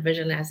engage in a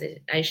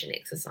visualization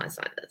exercise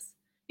like this.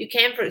 You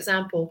can, for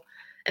example,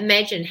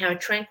 imagine how a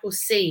tranquil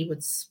sea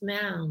would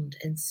sound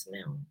and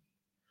smell,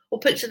 or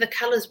picture the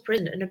colours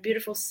present in a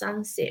beautiful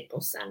sunset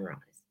or sunrise.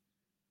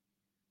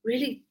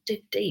 Really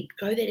dig deep,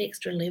 go that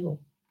extra level.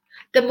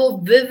 The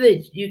more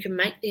vivid you can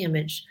make the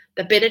image,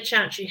 the better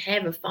chance you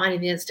have of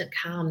finding the instant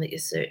calm that you're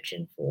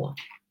searching for.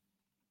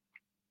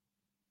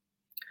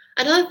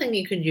 Another thing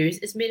you can use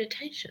is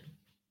meditation.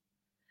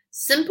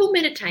 Simple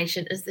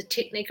meditation is the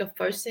technique of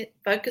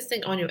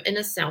focusing on your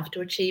inner self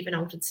to achieve an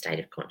altered state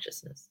of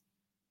consciousness.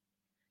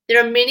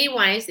 There are many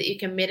ways that you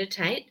can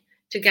meditate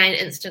to gain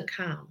instant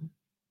calm.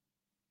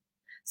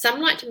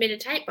 Some like to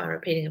meditate by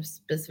repeating a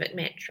specific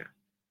mantra.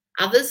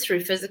 Others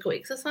through physical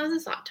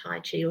exercises like Tai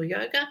Chi or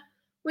yoga.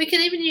 We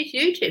can even use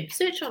YouTube.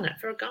 Search on it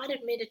for a guided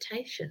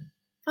meditation.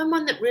 Find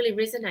one that really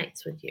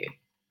resonates with you.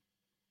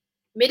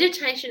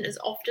 Meditation is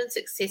often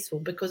successful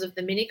because of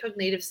the many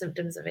cognitive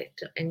symptoms of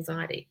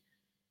anxiety.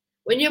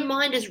 When your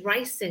mind is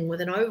racing with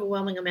an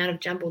overwhelming amount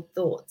of jumbled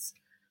thoughts,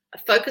 a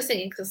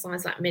focusing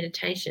exercise like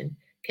meditation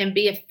can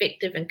be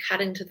effective in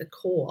cutting to the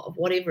core of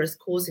whatever is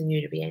causing you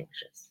to be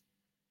anxious.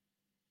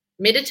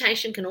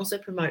 Meditation can also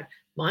promote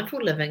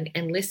mindful living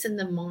and lessen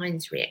the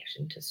mind's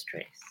reaction to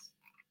stress.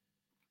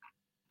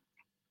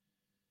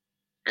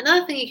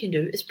 Another thing you can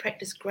do is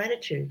practice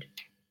gratitude.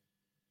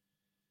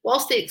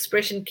 Whilst the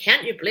expression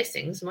count your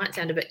blessings might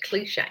sound a bit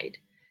cliched,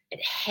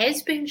 it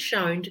has been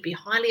shown to be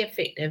highly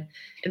effective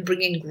in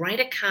bringing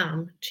greater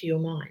calm to your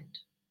mind.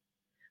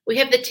 We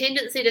have the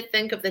tendency to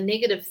think of the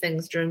negative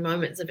things during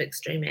moments of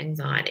extreme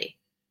anxiety.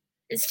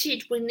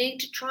 Instead, we need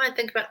to try and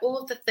think about all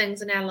of the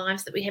things in our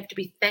lives that we have to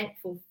be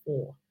thankful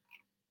for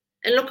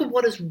and look at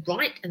what is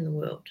right in the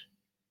world.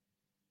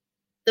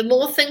 The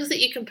more things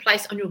that you can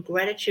place on your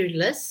gratitude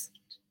list,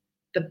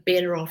 the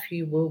better off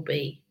you will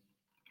be.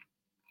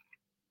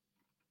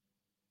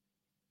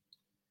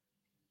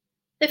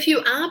 If you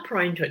are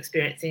prone to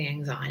experiencing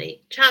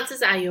anxiety,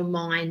 chances are your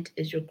mind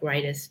is your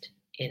greatest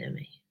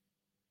enemy.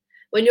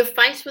 When you're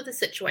faced with a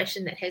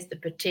situation that has the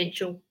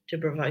potential to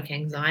provoke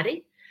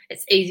anxiety,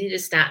 it's easy to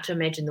start to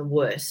imagine the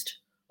worst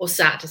or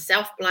start to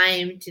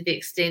self-blame to the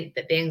extent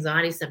that the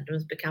anxiety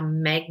symptoms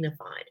become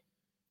magnified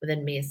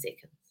within mere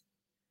seconds.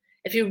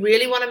 If you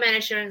really want to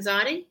manage your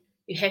anxiety,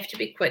 you have to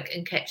be quick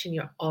in catching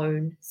your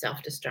own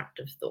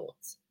self-destructive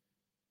thoughts,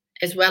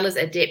 as well as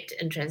adept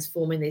in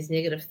transforming these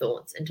negative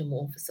thoughts into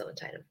more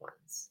facilitative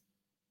ones.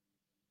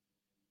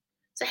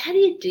 So how do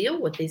you deal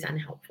with these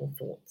unhelpful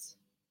thoughts?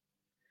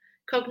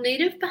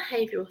 Cognitive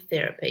behavioral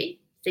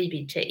therapy,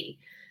 CBT,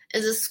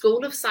 is a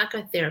school of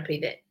psychotherapy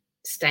that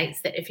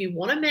states that if you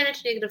want to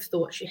manage negative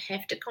thoughts, you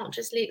have to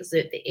consciously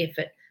exert the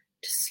effort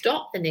to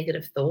stop the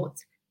negative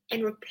thoughts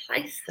and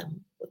replace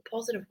them with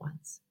positive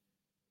ones.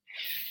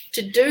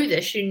 To do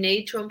this, you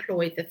need to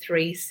employ the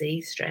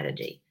 3C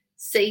strategy: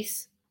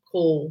 cease,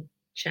 call,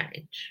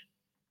 change.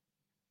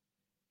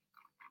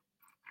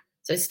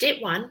 So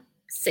step 1,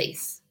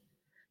 cease.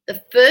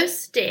 The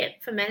first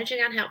step for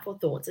managing unhelpful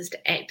thoughts is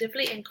to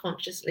actively and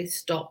consciously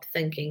stop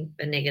thinking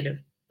the negative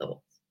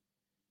thoughts.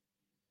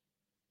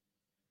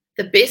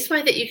 The best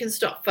way that you can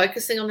stop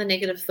focusing on the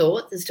negative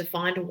thoughts is to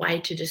find a way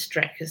to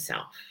distract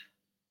yourself.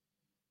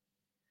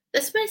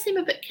 This may seem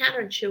a bit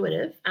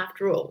counterintuitive.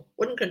 After all,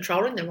 wouldn't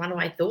controlling the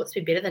runaway thoughts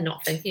be better than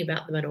not thinking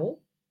about them at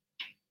all?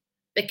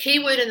 The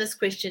key word in this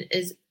question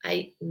is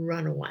a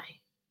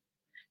runaway.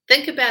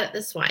 Think about it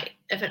this way.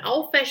 If an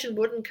old-fashioned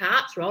wooden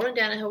cart's rolling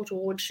down a hill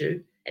towards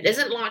you, it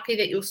isn't likely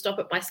that you'll stop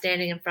it by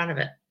standing in front of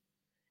it.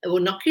 It will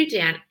knock you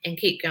down and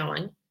keep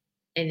going,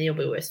 and then you'll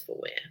be worse for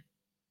wear.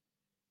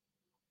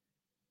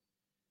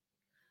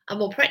 A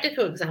more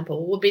practical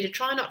example would be to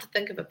try not to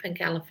think of a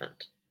pink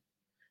elephant.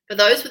 For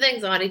those with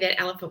anxiety,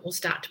 that elephant will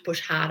start to push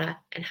harder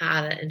and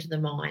harder into the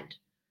mind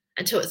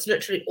until it's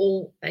literally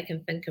all they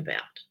can think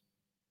about.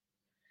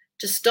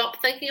 To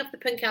stop thinking of the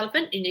pink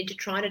elephant, you need to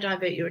try to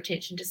divert your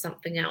attention to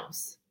something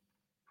else.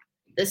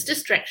 This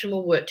distraction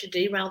will work to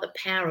derail the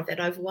power of that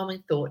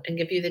overwhelming thought and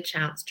give you the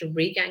chance to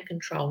regain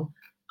control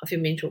of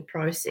your mental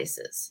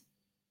processes.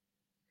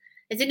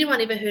 Has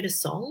anyone ever heard a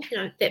song,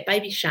 that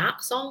Baby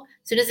Shark song?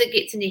 As soon as it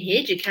gets in your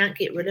head, you can't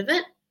get rid of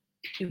it.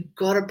 You've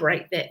got to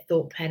break that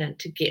thought pattern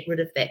to get rid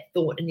of that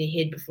thought in your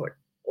head before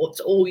it's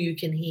all you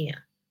can hear.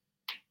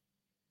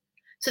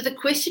 So the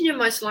question you're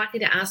most likely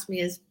to ask me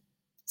is,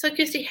 so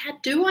Kirsty, how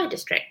do I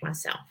distract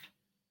myself?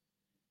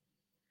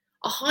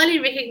 A highly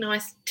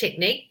recognised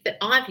technique that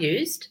I've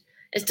used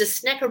is to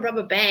snap a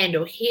rubber band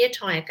or hair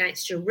tie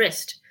against your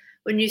wrist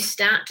when you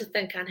start to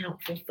think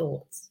unhelpful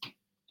thoughts.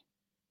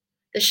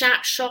 The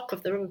sharp shock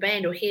of the rubber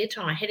band or hair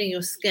tie hitting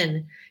your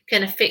skin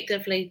can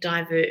effectively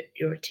divert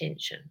your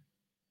attention.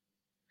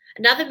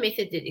 Another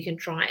method that you can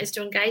try is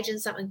to engage in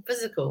something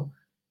physical.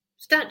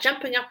 Start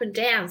jumping up and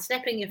down,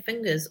 snapping your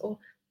fingers, or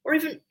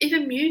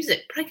even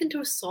music. Break into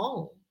a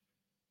song.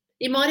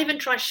 You might even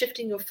try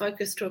shifting your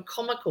focus to a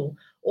comical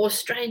or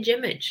strange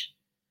image.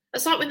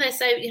 It's like when they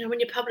say,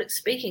 when you're public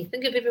speaking,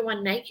 think of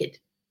everyone naked.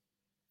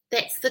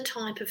 That's the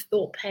type of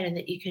thought pattern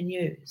that you can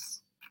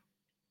use.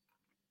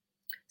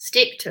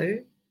 Step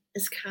 2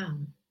 is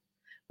calm.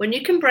 When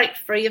you can break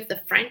free of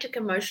the frantic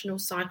emotional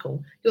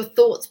cycle, your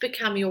thoughts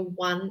become your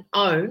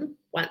own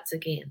once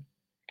again.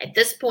 At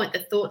this point, the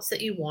thoughts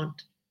that you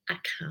want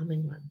are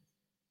calming ones.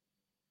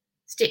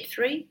 Step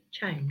 3,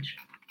 change.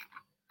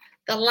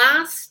 The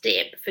last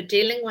step for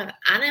dealing with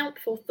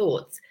unhelpful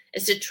thoughts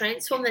is to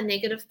transform the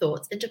negative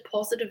thoughts into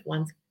positive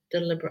ones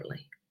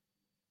deliberately.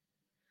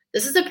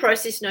 This is a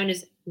process known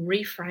as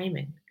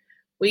reframing,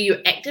 where you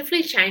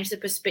actively change the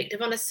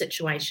perspective on a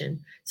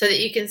situation so that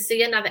you can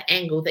see another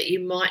angle that you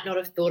might not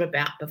have thought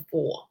about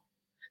before.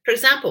 For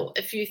example,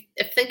 if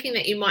thinking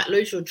that you might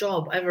lose your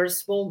job over a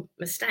small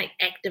mistake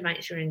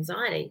activates your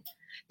anxiety,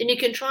 then you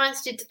can try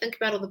instead to think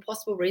about all the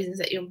possible reasons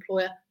that your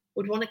employer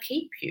would want to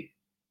keep you.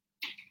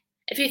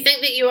 If you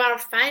think that you are a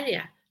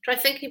failure, try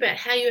thinking about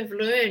how you have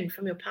learned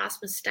from your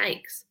past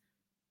mistakes,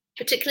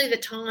 particularly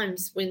the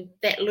times when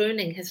that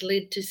learning has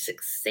led to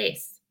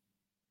success.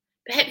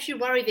 Perhaps you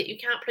worry that you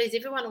can't please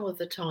everyone all of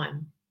the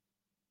time.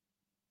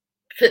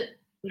 But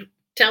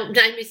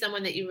name me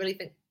someone that you really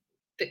think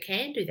that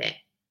can do that.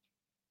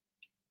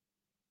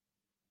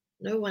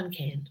 No one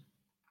can.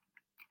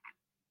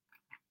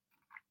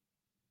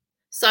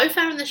 So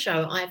far in the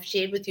show, I have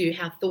shared with you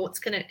how thoughts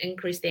can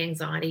increase the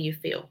anxiety you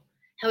feel.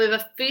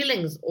 However,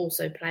 feelings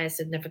also play a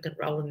significant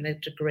role in the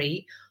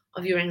degree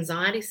of your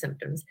anxiety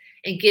symptoms,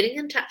 and getting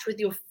in touch with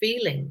your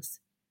feelings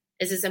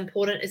is as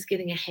important as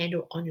getting a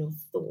handle on your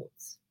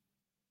thoughts.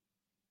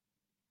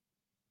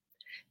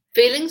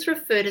 Feelings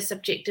refer to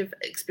subjective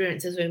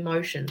experiences or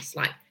emotions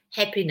like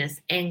happiness,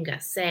 anger,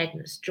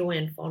 sadness, joy,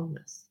 and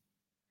fondness.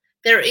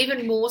 There are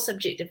even more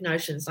subjective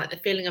notions like the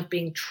feeling of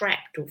being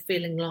trapped or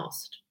feeling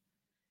lost.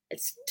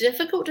 It's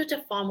difficult to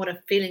define what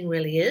a feeling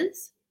really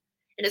is,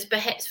 and it's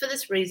perhaps for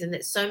this reason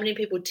that so many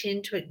people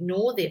tend to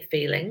ignore their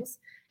feelings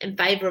in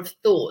favour of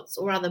thoughts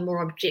or other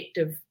more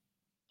objective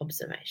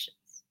observations.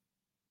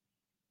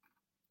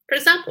 For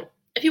example,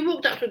 if you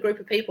walked up to a group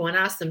of people and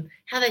asked them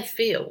how they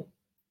feel,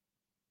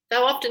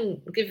 they'll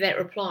often give that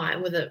reply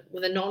with a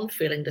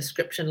non-feeling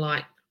description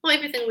like,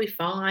 everything will be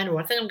fine, or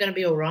I think I'm going to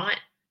be all right.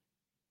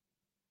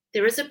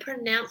 There is a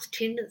pronounced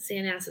tendency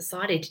in our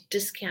society to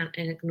discount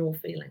and ignore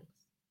feelings.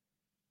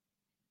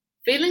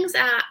 Feelings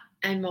are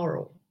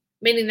amoral,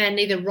 meaning they're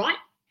neither right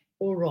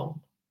or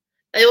wrong.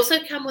 They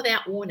also come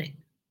without warning.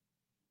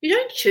 You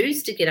don't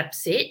choose to get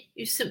upset,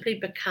 you simply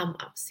become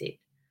upset.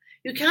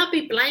 You can't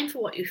be blamed for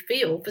what you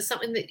feel for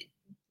something that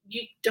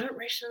you don't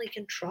rationally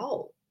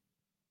control.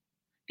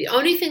 The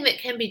only thing that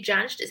can be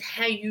judged is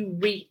how you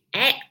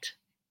react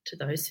to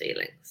those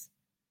feelings.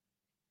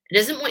 It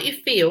isn't what you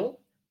feel,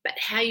 but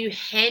how you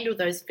handle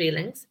those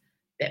feelings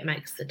that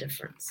makes the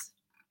difference.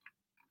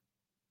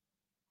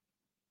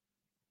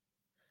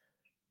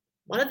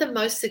 One of the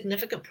most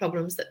significant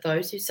problems that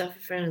those who suffer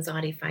from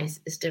anxiety face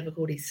is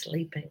difficulty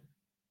sleeping.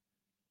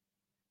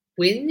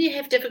 When you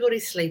have difficulty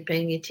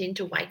sleeping, you tend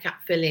to wake up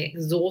feeling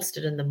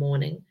exhausted in the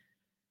morning,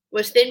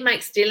 which then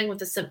makes dealing with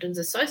the symptoms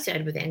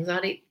associated with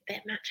anxiety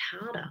that much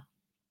harder.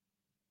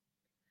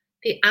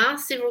 There are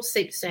several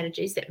sleep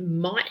strategies that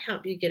might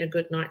help you get a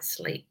good night's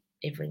sleep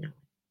every night.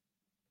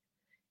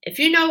 If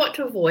you know what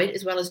to avoid,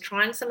 as well as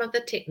trying some of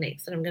the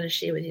techniques that I'm going to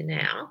share with you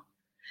now,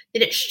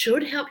 then it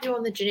should help you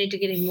on the journey to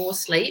getting more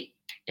sleep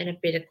and a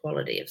better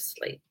quality of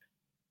sleep.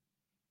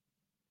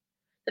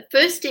 The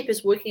first step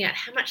is working out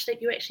how much sleep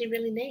you actually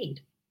really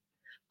need.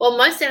 While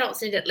most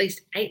adults need at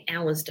least 8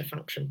 hours to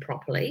function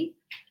properly,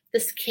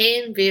 this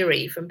can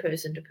vary from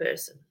person to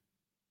person.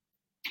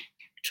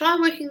 Try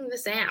working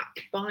this out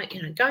by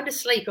going to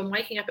sleep and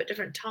waking up at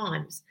different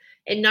times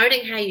and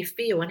noting how you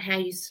feel and how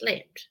you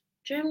slept.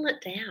 Journal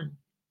it down.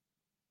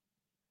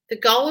 The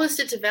goal is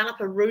to develop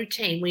a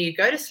routine where you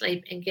go to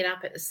sleep and get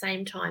up at the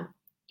same time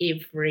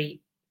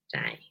every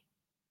day.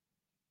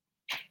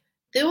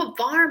 The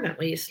environment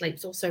where you sleep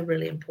is also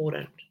really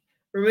important.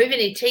 Remove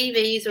any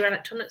TVs or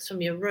electronics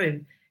from your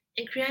room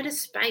and create a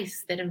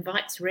space that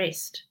invites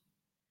rest.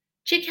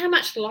 Check how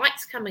much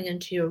light's coming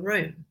into your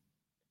room.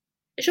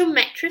 Is your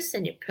mattress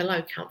and your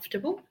pillow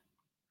comfortable?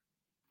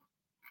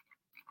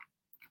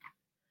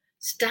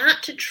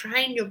 Start to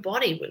train your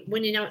body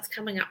when you know it's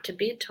coming up to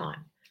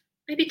bedtime.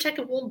 Maybe take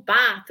a warm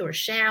bath or a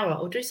shower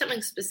or do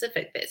something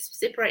specific that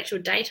separates your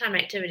daytime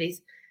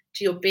activities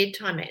to your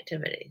bedtime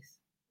activities.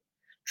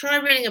 Try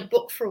reading a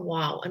book for a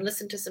while and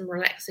listen to some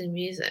relaxing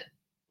music.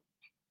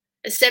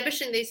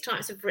 Establishing these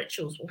types of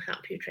rituals will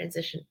help you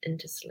transition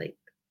into sleep.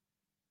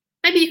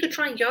 Maybe you could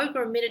try yoga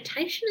or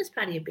meditation as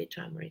part of your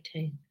bedtime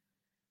routine.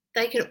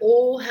 They can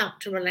all help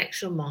to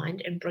relax your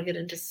mind and bring it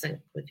into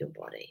sync with your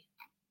body.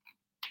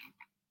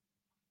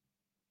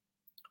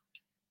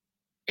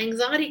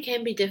 Anxiety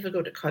can be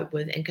difficult to cope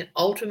with and can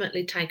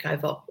ultimately take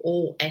over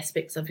all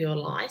aspects of your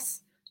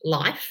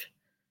life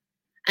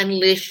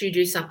unless you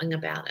do something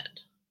about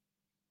it.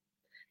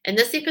 In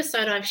this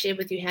episode, I've shared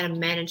with you how to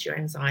manage your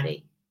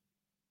anxiety,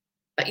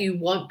 but you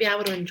won't be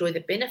able to enjoy the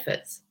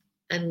benefits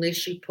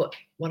unless you put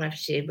what I've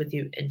shared with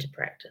you into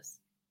practice.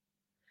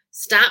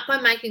 Start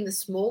by making the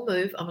small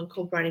move of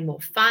incorporating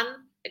more fun,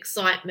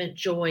 excitement,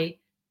 joy,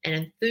 and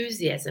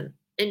enthusiasm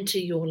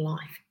into your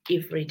life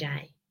every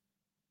day.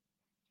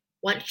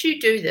 Once you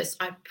do this,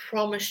 I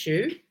promise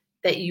you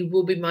that you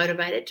will be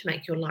motivated to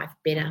make your life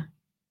better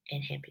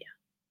and happier.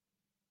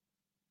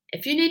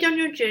 If you need on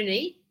your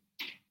journey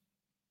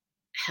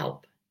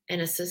help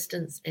and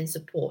assistance and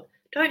support,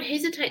 don't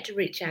hesitate to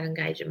reach out and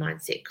engage a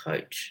mindset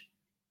coach.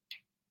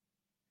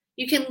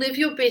 You can live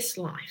your best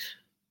life,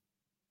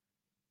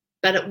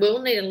 but it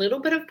will need a little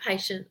bit of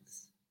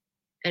patience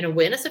and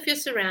awareness of your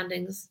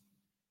surroundings,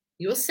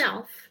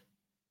 yourself,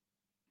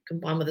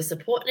 combined with a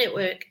support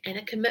network and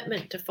a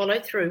commitment to follow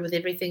through with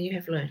everything you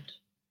have learned.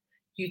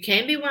 You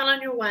can be well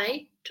on your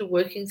way to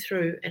working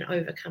through and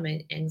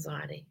overcoming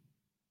anxiety.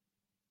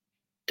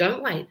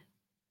 Don't wait.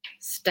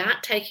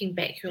 Start taking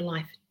back your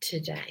life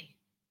today.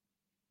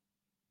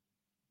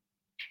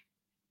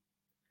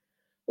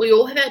 We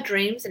all have our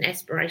dreams and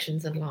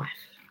aspirations in life,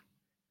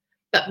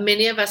 but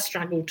many of us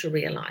struggle to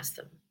realize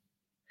them.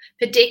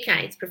 For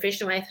decades,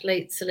 professional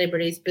athletes,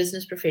 celebrities,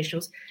 business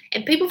professionals,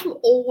 and people from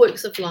all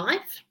walks of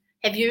life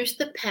have used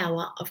the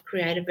power of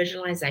creative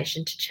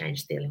visualization to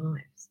change their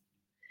lives.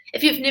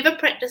 If you've never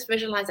practiced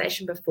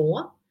visualization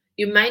before,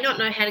 you may not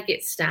know how to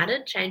get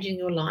started changing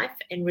your life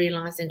and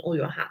realizing all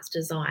your heart's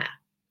desire.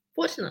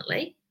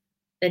 Fortunately,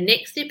 the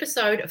next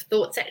episode of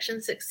Thoughts,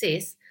 Action,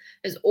 Success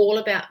is all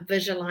about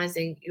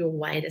visualizing your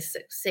way to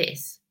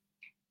success.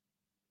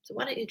 So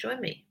why don't you join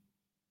me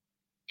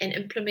and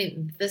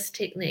implement this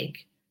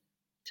technique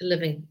to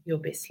living your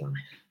best life?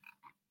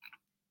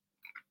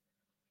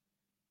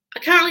 I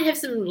currently have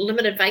some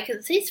limited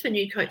vacancies for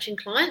new coaching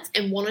clients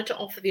and wanted to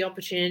offer the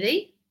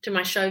opportunity to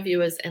my show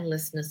viewers and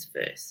listeners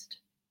first.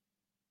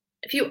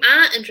 If you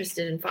are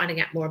interested in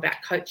finding out more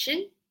about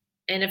coaching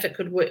and if it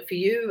could work for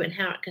you and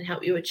how it can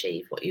help you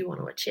achieve what you want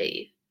to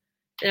achieve,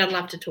 then I'd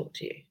love to talk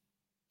to you.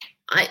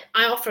 I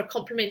offer a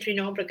complimentary,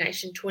 no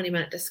obligation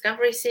 20-minute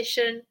discovery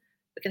session.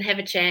 We can have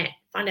a chat,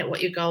 find out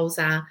what your goals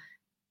are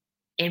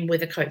and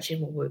whether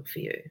coaching will work for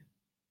you.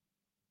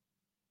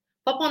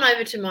 Pop on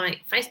over to my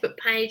Facebook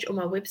page or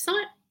my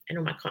website and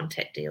all my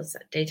contact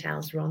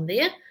details are on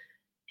there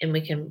and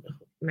we can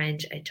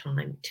arrange a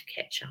time to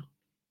catch up.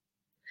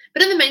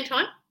 But in the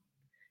meantime,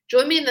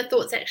 join me in the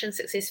Thoughts, Action,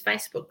 Success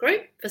Facebook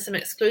group for some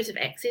exclusive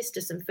access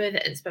to some further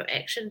inspo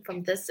action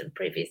from this and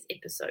previous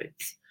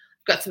episodes.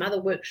 I've got some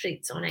other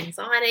worksheets on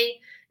anxiety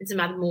and some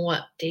other more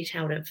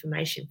detailed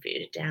information for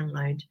you to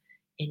download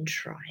and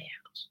try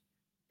out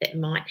that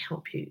might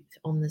help you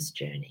on this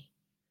journey.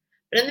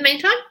 But in the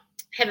meantime,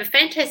 have a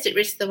fantastic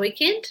rest of the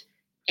weekend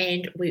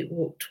and we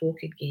will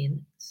talk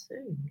again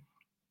soon.